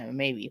 I don't know,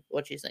 maybe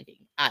what she's thinking.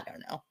 I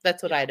don't know.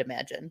 That's what Yeah. I'd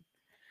imagine.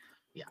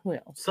 Yeah. Who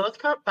knows? So let's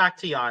go back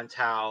to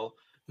Yontao.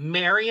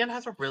 Marion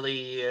has a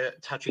really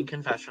touching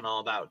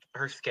confessional about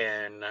her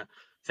skin,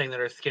 saying that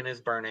her skin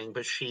is burning,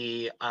 but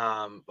she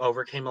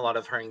overcame a lot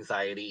of her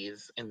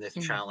anxieties in this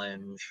Mhm.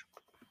 challenge,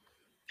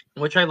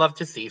 which I love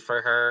to see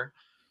for her.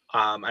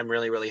 I'm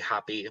really, really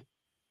happy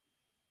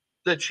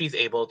that she's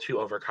able to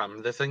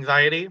overcome this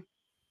anxiety.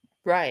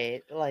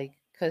 Right. Like,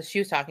 because she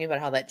was talking about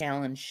how that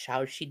challenge,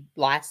 how she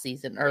last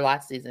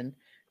season,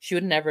 she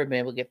would never have been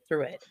able to get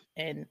through it.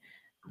 And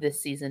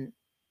this season,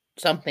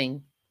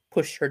 something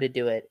pushed her to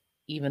do it,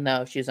 even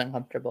though she was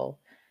uncomfortable.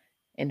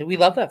 And we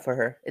love that for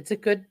her. It's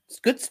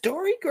good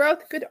story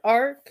growth, good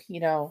arc,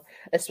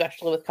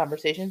 especially with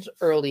conversations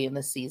early in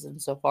the season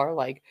so far,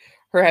 like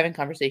her having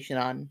conversation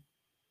on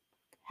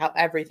how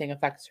everything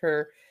affects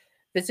her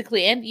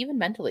physically and even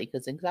mentally,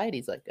 because anxiety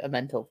is like a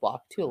mental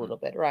block too, a Mhm. little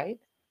bit, right?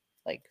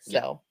 Like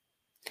Yeah.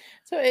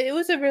 so it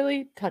was a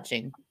really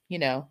touching,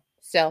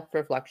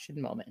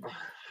 self-reflection moment Yeah.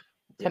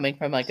 coming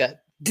from like a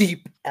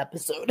deep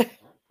episode.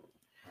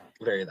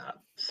 Very that.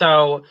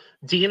 So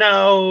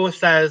Dino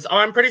says, "Oh,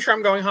 I'm pretty sure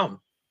I'm going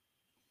home."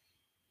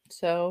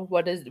 So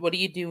what do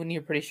you do when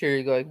you're pretty sure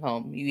you're going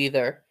home? You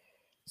either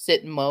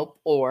sit and mope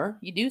or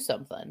you do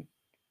something.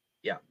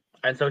 Yeah.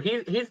 And so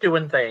he's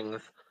doing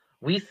things.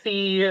 We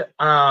see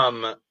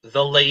the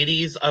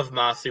ladies of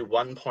Masu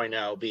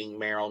 1.0 being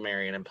Meryl,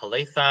 Marion, and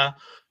Palesa.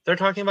 They're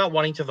talking about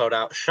wanting to vote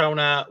out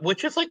Shona,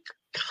 which is like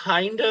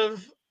kind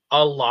of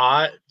a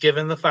lot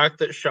given the fact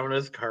that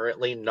Shona's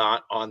currently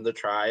not on the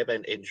tribe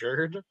and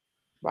injured. And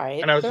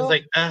Right? I was just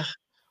like, ugh.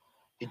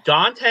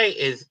 Dante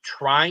is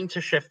trying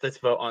to shift this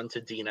vote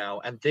onto Dino,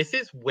 and this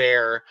is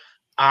where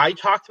I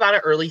talked about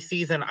it early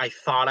season. I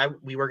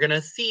thought we were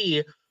gonna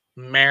see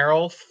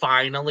Meryl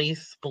finally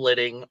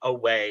splitting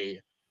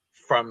away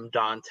from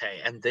Dante,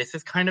 and this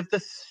is kind of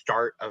the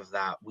start of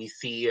that. We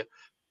see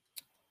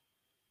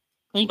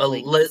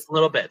Inklings.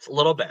 little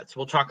bits.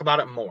 We'll talk about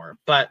it more,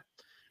 but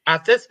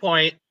at this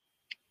point,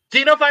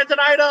 Dino finds an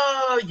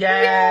idol!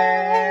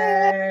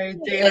 Yeah. Yay, Like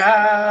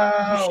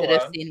you should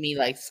have Dino! seen me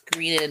like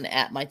screaming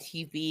at my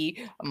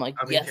TV. I'm like,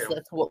 Oh, me yes, too.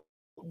 that's what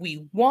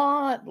we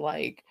want.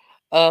 Like,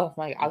 oh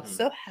my, I was Hmm.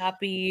 so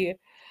happy.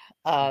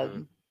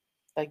 Hmm.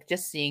 Like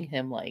just seeing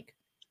him like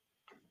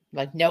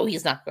Like, no,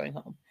 he's not going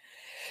home.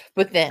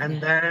 But then,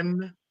 And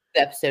then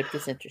the episode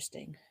gets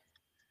interesting.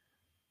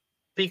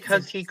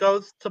 because he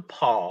goes to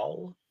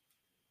Paul.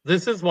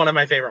 This is one of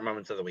my favorite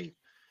moments of the week.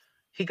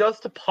 He goes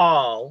to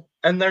Paul,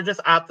 and they're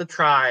just at the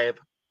tribe.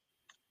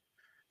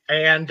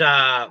 And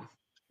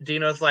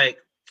Dino's like,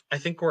 I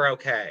think we're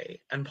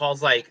okay. And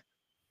Paul's like,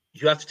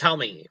 you have to tell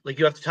me. Like,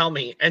 you have to tell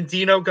me. And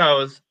Dino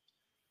goes,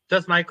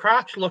 does my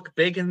crotch look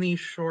big in these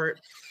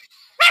shorts?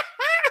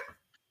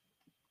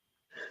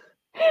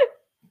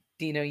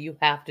 Dino, you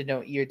have to know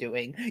what you're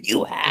doing.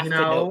 You have to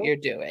know what you're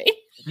doing.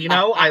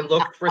 I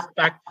looked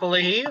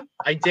respectfully.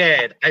 I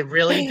did. I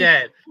really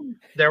did.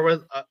 There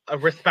was a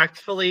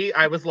respectfully,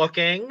 I was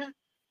looking.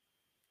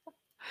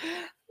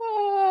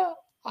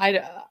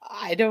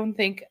 I don't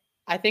think,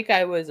 I think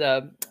I was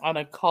on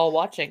a call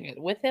watching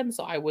it with him,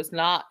 so I was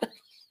not.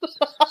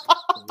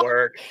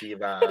 Work,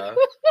 Diva.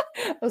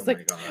 I was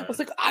like,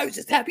 I was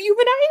just happy you've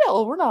been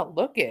idle. We're not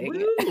looking.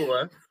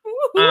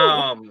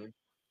 Woo.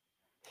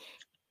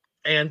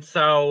 And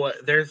so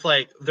there's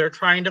like, they're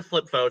trying to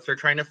flip votes. They're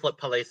trying to flip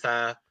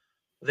Palesa.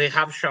 They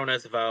have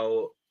Shona's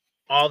vote,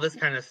 all this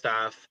kind of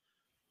stuff.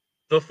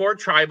 Before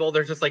Tribal,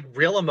 there's this like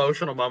real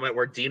emotional moment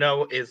where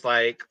Dino is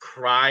like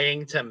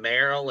crying to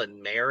Meryl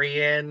and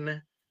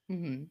Marion.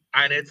 Mm-hmm.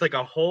 And it's like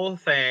a whole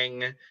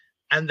thing.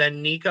 And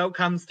then Nico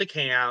comes to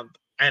camp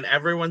and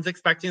everyone's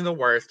expecting the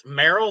worst.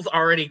 Meryl's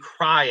already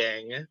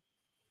crying.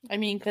 I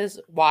mean, because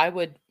why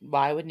would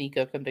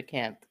Nico come to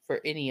camp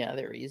for any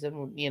other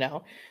reason? You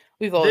know,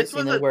 we've always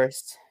seen the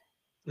worst.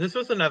 This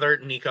was another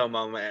Nico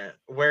moment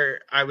where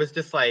I was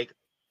just like,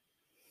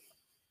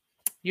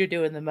 you're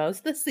doing the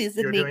most this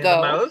season, you're Nico. Doing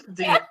the most,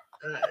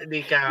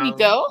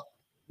 Nico.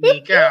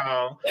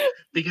 Nico.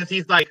 Because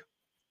he's like,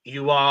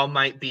 you all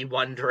might be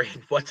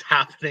wondering what's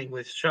happening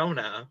with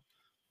Shona.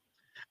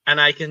 And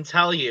I can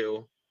tell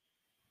you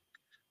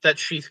that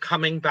she's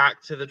coming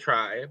back to the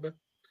tribe.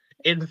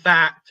 In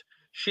fact,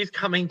 she's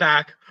coming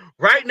back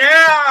right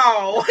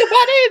now.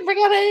 Bring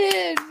it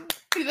in.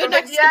 Be the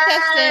next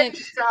contestant.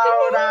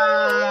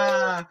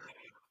 Shona.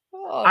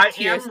 Oh, I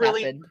am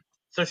really happened.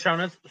 So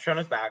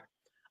Shona's back.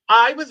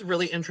 I was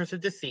really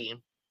interested to see,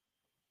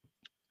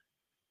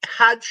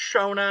 had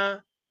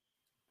Shona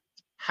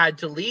had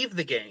to leave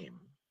the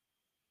game.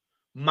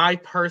 My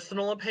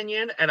personal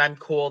opinion, and I'm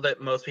cool that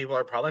most people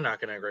are probably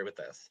not going to agree with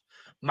this.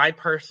 My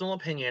personal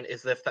opinion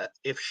is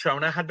if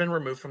Shona had been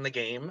removed from the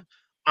game,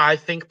 I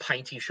think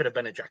Pinty should have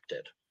been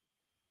ejected.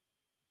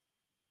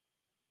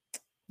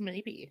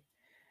 Maybe.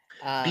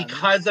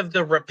 Because of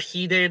the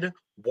repeated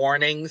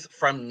warnings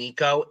from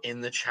Nico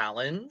in the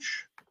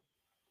challenge.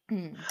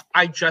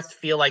 I just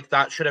feel like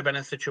that should have been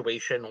a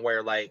situation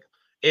where, like,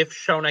 if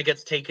Shona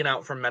gets taken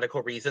out for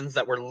medical reasons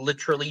that were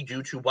literally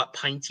due to what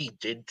Pinty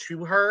did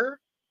to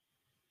her,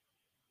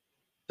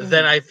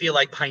 then I feel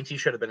like Pinty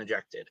should have been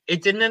ejected.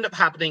 It didn't end up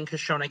happening because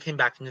Shona came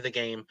back into the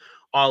game.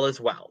 All is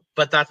well.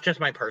 But that's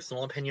just my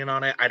personal opinion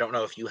on it. I don't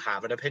know if you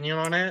have an opinion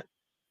on it.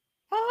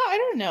 I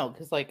don't know,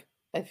 because, like,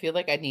 I feel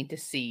like I need to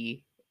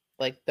see,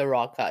 like, the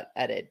raw cut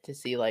edit to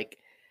see, like,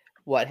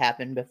 what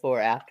happened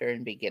before, after,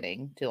 and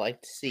beginning to,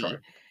 like, to see.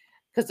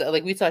 Because,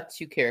 like, we saw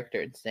 2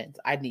 character incidents.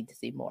 I'd need to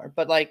see more.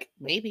 But, like,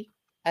 maybe.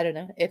 I don't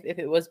know. If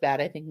it was bad,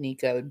 I think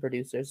Nico and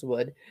producers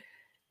would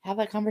have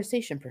that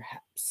conversation,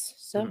 perhaps.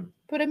 So,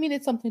 but I mean,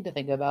 it's something to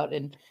think about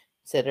and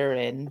consider.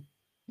 And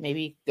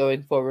maybe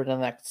going forward in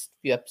the next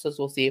few episodes,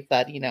 we'll see if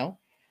that, you know,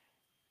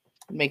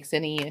 makes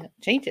any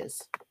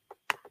changes.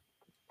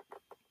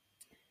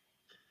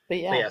 But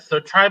yeah. So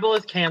Tribal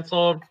is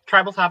canceled.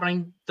 Tribal's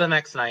happening the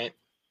next night.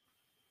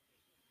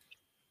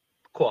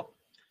 Cool.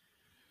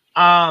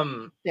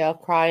 They'll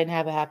cry and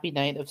have a happy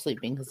night of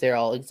sleeping because they're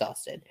all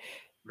exhausted.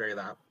 Very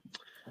that.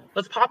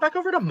 Let's pop back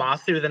over to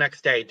Masu the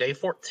next day, day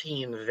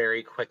 14,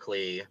 very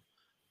quickly.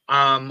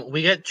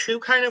 We get 2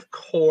 kind of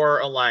core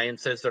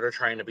alliances that are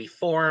trying to be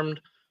formed.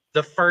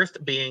 The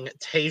first being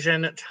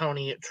Tajan,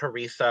 Tony,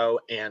 Teriso,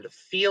 and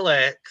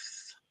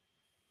Felix,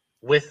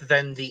 with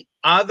then the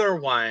other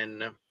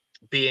one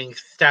being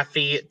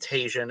Steffi,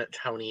 Tajan,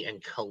 Tony,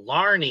 and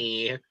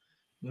Killarney.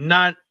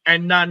 None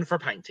for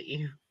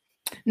Pinty.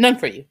 None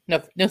for you.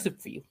 No soup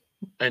for you.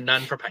 And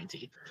none for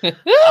Pinty.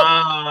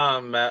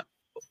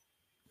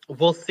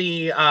 We'll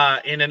see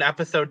in an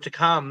episode to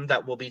come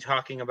that we'll be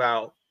talking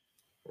about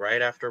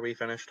right after we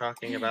finish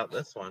talking about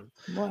this one.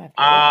 We'll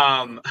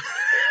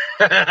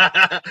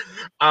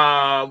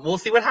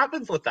see what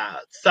happens with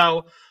that.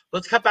 So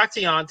let's cut back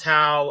to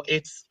Yontao.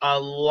 It's a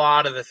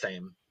lot of the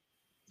same.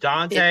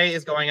 Dante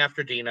is going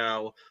after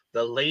Dino.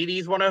 The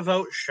ladies want to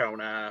vote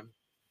Shona.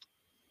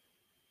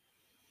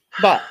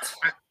 But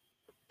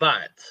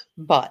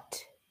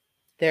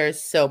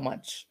there's so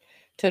much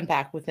to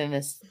unpack within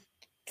this,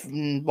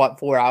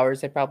 4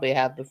 hours I probably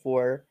have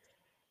before,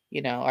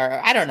 you know, or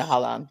I don't know how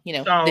long, you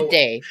know, the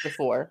day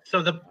before.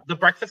 So the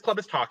Breakfast Club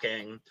is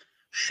talking.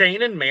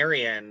 Shane and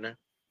Marion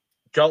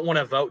don't want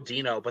to vote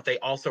Dino, but they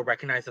also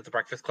recognize that the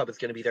Breakfast Club is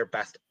going to be their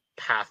best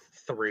path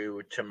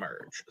through to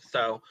merge.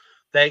 So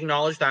they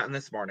acknowledge that in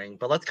this morning.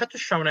 But let's cut to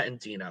Shona and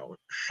Dino.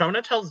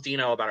 Shona tells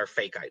Dino about her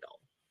fake idol.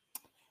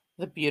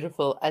 The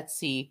beautiful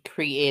Etsy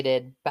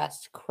created,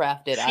 best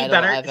crafted She idol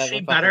better I've ever she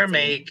fucking better seen.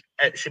 make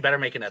she better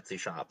make an Etsy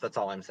shop. That's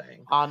all I'm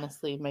saying.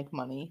 Honestly, make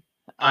money.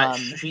 But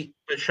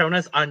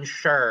Shona's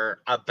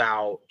unsure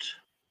about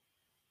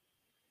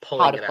How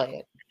pulling to it play out.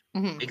 it.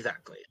 Mhm.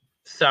 Exactly.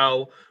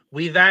 So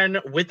we then,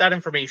 with that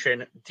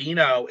information,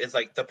 Dino is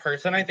like, the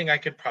person I think I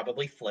could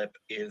probably flip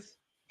is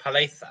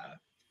Palesa.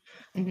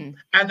 Mhm.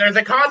 And there's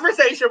a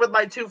conversation with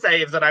my two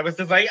faves, and I was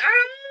just like,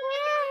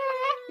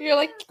 You're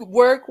like,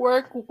 work,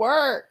 work,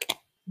 work.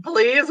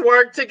 please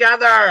work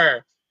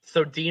together.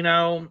 So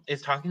Dino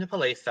is talking to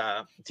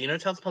Palesa. Dino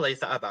tells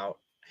Palesa about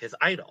his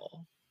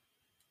idol.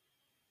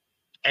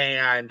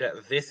 And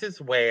this is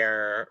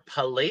where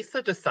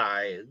Palesa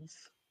decides,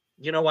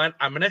 you know what?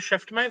 I'm going to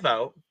shift my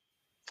vote.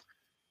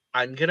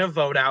 I'm going to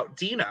vote out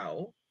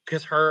Dino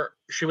because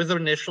she was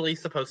initially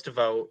supposed to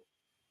vote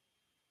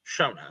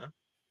Shona.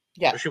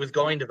 Yeah. She was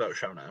going to vote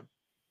Shona.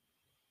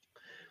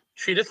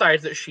 She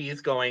decides that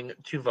she's going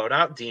to vote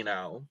out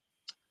Dino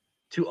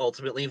to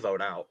ultimately vote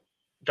out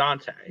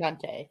Dante.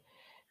 Dante.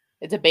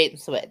 It's a bait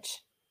and switch.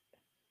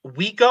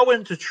 We go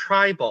into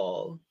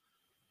tribal.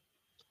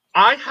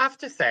 I have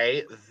to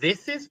say,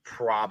 this is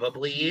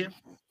probably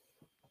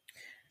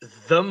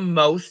the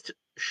most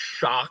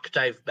shocked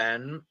I've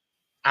been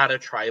at a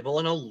tribal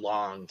in a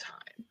long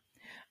time.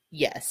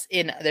 Yes.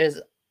 And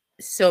there's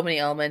so many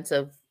elements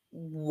of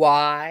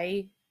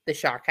why the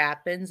shock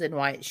happens and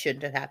why it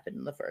shouldn't have happened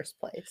in the first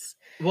place.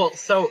 Well,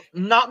 so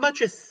not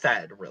much is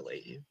said,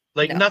 really.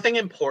 Like, No. nothing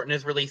important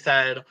is really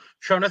said.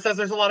 Shona says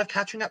there's a lot of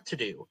catching up to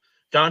do.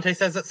 Dante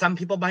says that some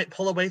people might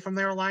pull away from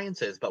their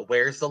alliances, but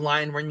where's the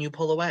line when you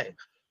pull away?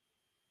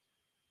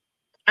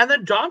 And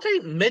then Dante,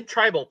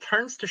 mid-tribal,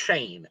 turns to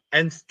Shane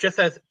and just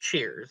says,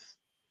 cheers.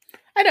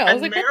 I know. I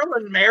was And like,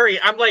 Marilyn Mary,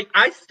 I'm like,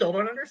 I still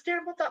don't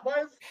understand what that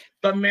was.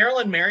 But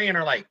Marilyn Marion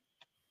are like,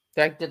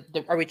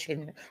 are we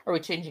changing? Are we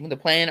changing the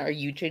plan? Are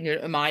you changing?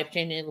 Am I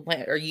changing the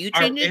plan? Are you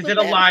changing is the it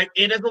a plan? live?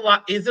 It is a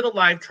live. Is it a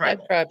live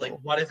tribal? tribal. Like,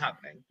 what is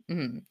happening?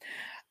 Mm-hmm.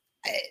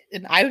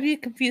 And I would be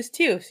confused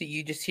too. So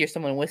you just hear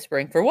someone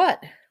whispering for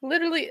what?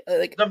 Literally,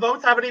 like the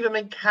votes haven't even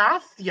been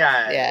cast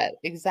yet. Yeah,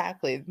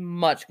 exactly.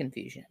 Much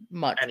confusion.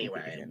 Much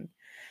confusion.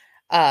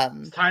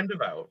 It's time to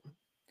vote.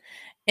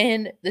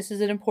 And this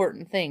is an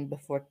important thing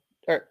before,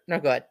 or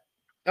no, go ahead.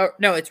 Or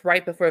no, it's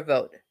right before a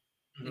vote.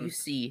 Mm-hmm. You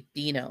see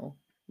Dino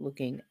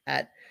looking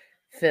at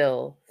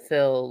Phil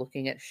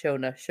looking at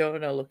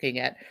Shona looking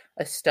at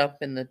a stump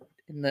in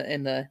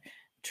the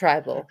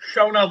tribal.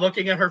 Shona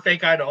looking at her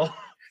fake idol.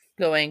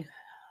 Going,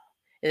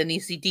 and then you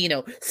see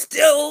Dino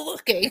still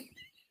looking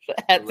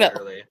at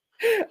Literally.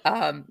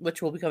 Phil.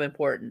 Which will become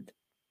important.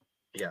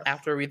 Yes.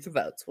 After we read the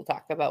votes, we'll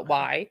talk about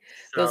why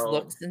those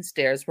looks and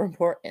stares were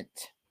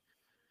important.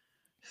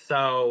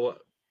 So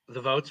the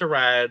votes are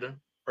read,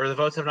 or the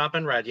votes have not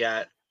been read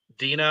yet.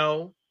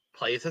 Dino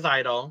plays his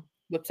idol.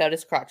 Whips out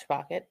his crotch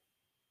pocket.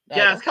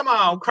 Yes, come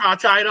on,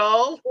 crotch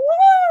idol.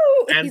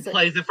 Woo! And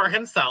plays it for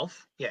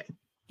himself. Yay.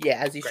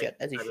 Yeah, as he should.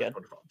 As he should.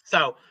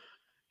 So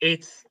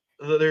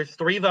there's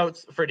 3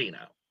 votes for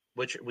Dino,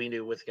 which we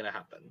knew was going to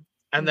happen.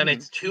 And then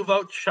it's 2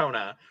 votes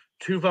Shona,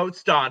 2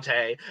 votes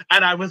Dante.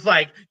 And I was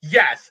like,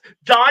 yes,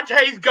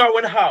 Dante's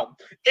going home.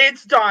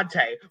 It's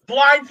Dante.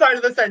 Blind side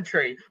of the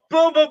century.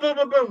 Boom, boom, boom,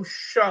 boom, boom.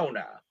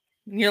 Shona.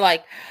 You're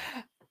like,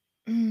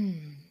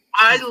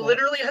 I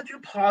literally had to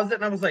pause it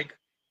and I was like,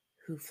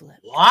 who flipped?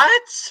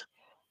 What?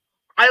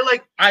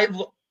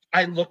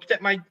 I looked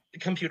at my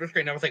computer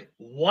screen and I was like,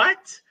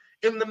 what?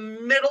 In the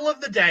middle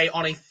of the day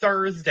on a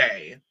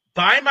Thursday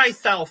by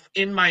myself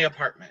in my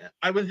apartment.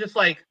 I was just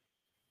like,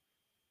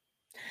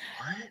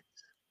 what?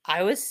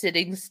 I was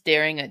sitting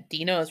staring at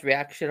Dino's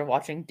reaction of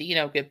watching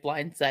Dino get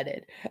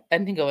blindsided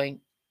and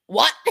going,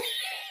 what?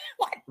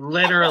 What?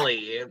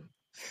 Literally.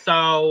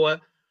 So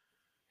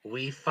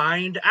we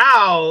find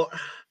out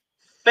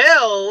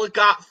Phil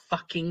got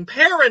fucking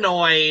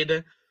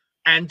paranoid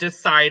and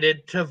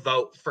decided to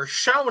vote for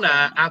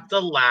Shona at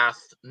the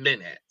last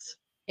minute.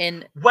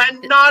 And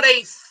when not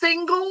a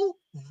single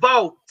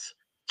vote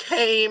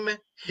came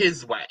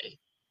his way.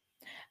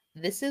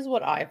 This is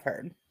what I've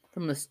heard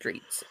from the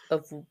streets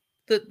of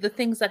the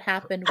things that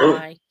happened,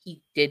 why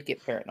he did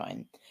get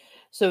paranoid.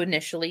 So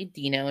initially,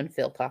 Dino and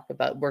Phil talk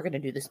about, we're going to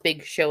do this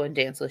big show and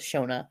dance with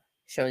Shona,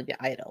 showing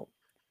the idol.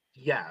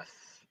 Yes.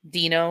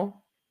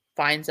 Dino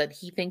finds that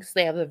he thinks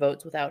they have the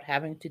votes without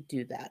having to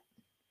do that.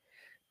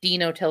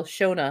 Dino tells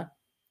Shona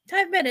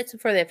 5 minutes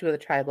before they have to go to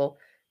the tribal,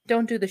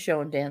 don't do the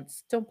show and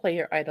dance. Don't play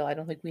your idol. I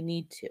don't think we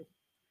need to.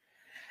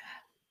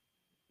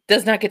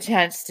 Does not get a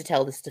chance to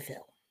tell this to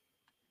Phil.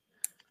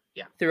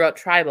 Yeah. Throughout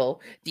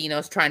tribal,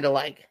 Dino's trying to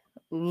like,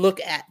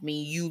 look at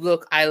me. You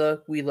look, I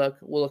look, we look.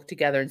 We'll look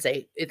together and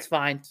say, it's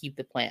fine. Keep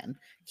the plan.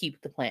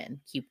 Keep the plan.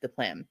 Keep the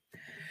plan.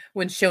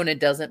 When Shona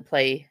doesn't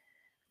play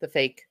the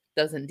fake,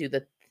 doesn't do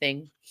the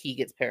thing, he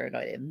gets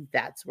paranoid. And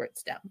that's where it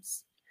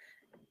stems.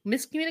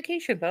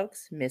 Miscommunication,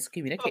 folks.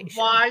 Miscommunication. But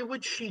why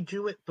would she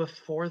do it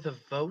before the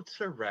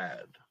votes are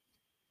read?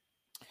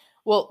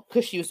 Well,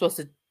 because she was supposed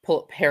to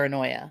pull up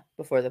paranoia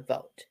before the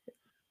vote.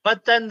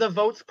 But then the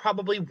votes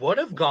probably would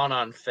have gone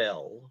on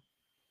Phil.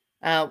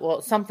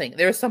 Well, something.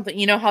 There was something.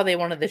 You know how they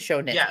wanted the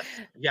show niche. Yes.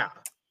 Yeah.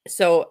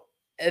 So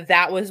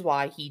that was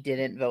why he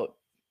didn't vote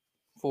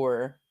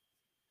for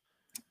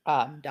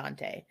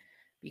Dante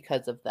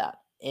because of that.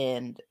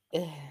 And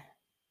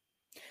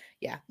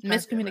yeah, God damn it,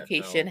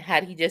 miscommunication. Phil.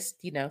 Had he just,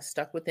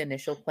 stuck with the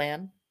initial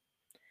plan,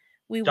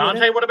 we would have.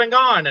 Dante would have been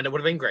gone, and it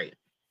would have been great.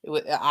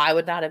 I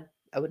would not have.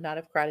 I would not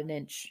have cried an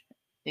inch,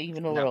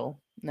 even a No.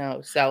 little.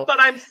 No. So, But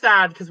I'm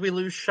sad because we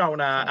lose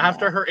Shona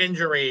after her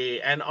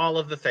injury and all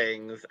of the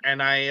things,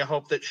 and I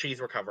hope that she's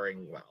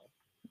recovering well.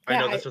 I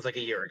know this was like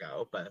a year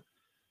ago, but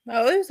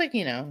oh, it was like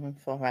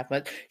 4.5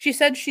 months. She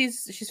said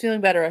she's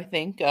feeling better. I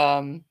think.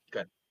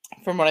 good.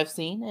 From what I've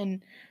seen,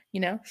 and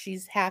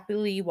she's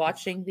happily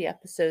watching the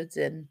episodes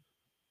and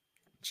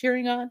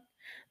cheering on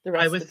the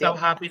rest I of was the so family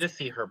happy to cast.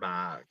 see her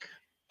back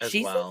as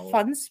She's a well.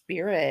 fun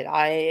spirit.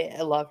 I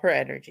love her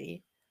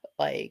energy.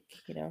 Like,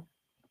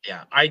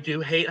 Yeah, I do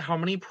hate how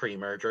many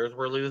pre-mergers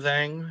we're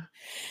losing.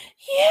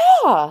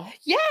 Yeah.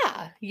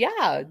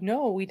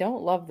 No, we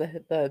don't love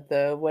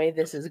the way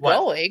this is What,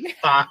 going.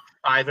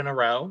 five in a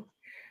row?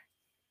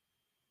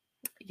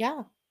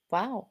 Yeah.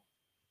 Wow.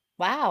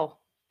 Wow.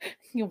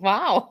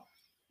 Wow.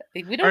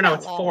 We Or don't no, not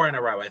it's love. 4 in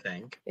a row, I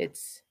think.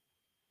 It's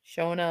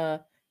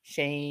Shona,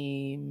 Miss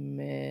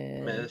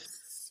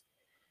Seamus,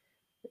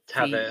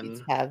 Tevin,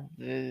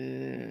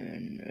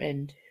 Tevin,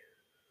 and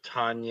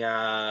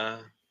Tanya.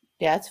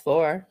 yeah, it's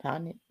 4.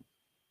 Tanya.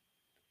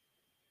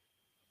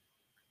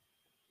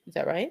 Is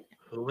that right?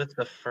 Who was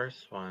the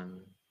first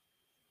one?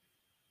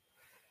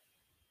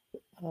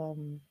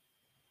 Um,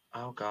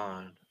 Oh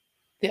God.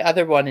 the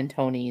other one in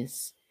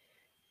Tony's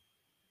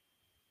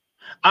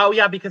Oh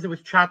yeah, because it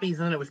was Chappies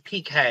and then it was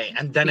PK,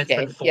 and then it's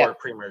been PK. 4 Yep.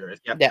 pre-mergers.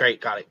 Yep, Yep. great,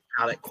 got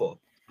it,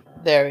 cool.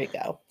 There we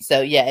go.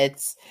 So yeah,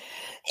 it's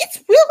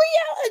really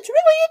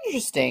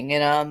interesting,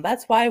 and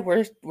that's why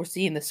we're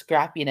seeing the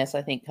scrappiness,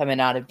 I think,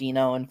 coming out of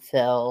Dino and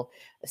Phil,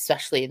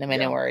 especially in the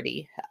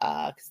minority,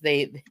 because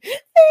they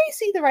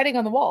see the writing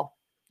on the wall.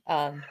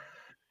 Yeah,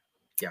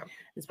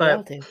 as we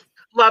all do.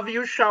 Love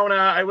you, Shona.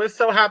 I was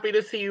so happy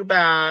to see you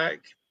back.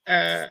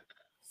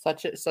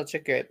 Such a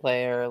great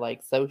player,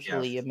 like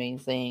socially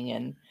amazing,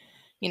 and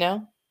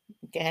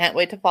can't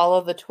wait to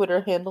follow the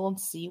Twitter handle and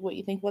see what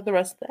you think about the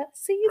rest of that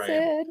season.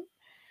 Right.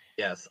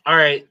 Yes. All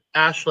right,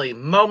 Ashley.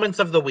 Moments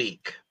of the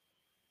week.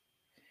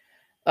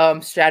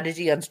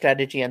 Strategy on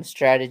strategy on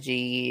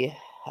strategy.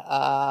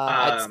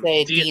 I'd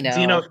say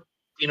Dino.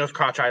 Dino's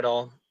crotch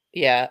idol.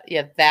 Yeah,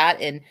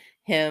 that and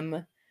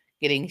him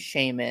getting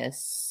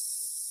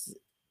Seamus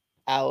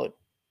out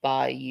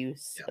by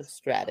use of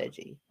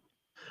strategy.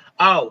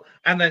 Oh,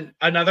 and then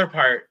another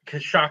part,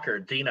 because shocker,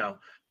 Dino.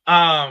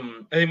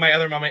 I think my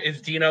other moment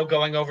is Dino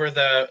going over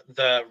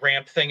the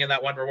ramp thing in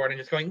that one reward and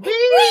just going,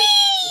 wee!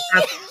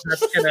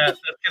 That's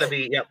gonna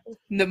be, yep.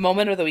 The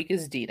moment of the week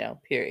is Dino,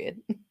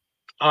 period.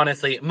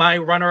 Honestly, my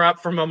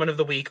runner-up for moment of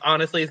the week,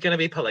 honestly, is going to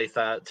be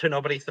Palesa, to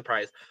nobody's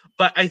surprise.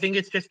 But I think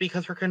it's just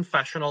because her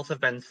confessionals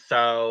have been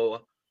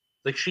so,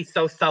 like, she's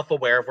so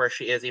self-aware of where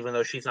she is, even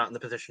though she's not in the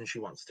position she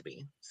wants to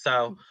be.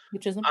 So,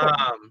 which is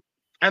important.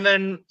 And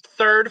then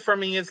third for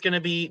me is going to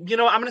be, I'm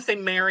going to say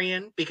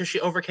Marion, because she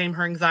overcame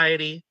her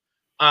anxiety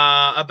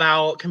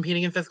about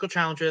competing in physical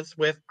challenges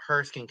with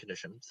her skin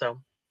condition. So,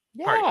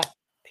 yeah,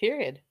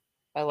 period.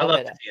 I love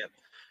it. To see it.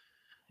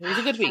 It was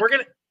a good week.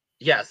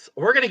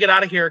 We're gonna get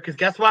out of here because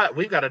guess what?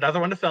 We've got another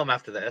one to film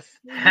after this.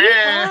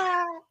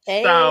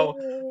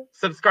 So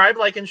subscribe,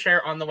 like, and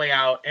share on the way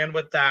out. And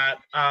with that,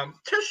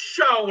 to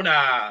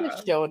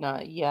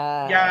Shona.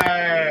 Yeah.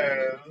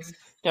 Yes.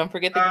 Don't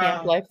forget the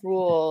camp life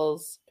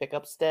rules. Pick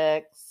up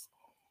sticks.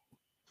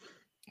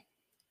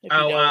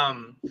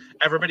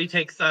 Everybody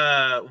takes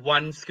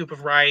 1 scoop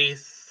of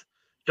rice.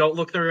 Don't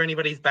look through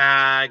anybody's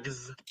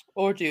bags.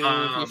 Or do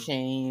if you're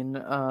Shane.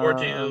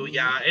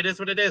 It is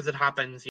what it is. It happens.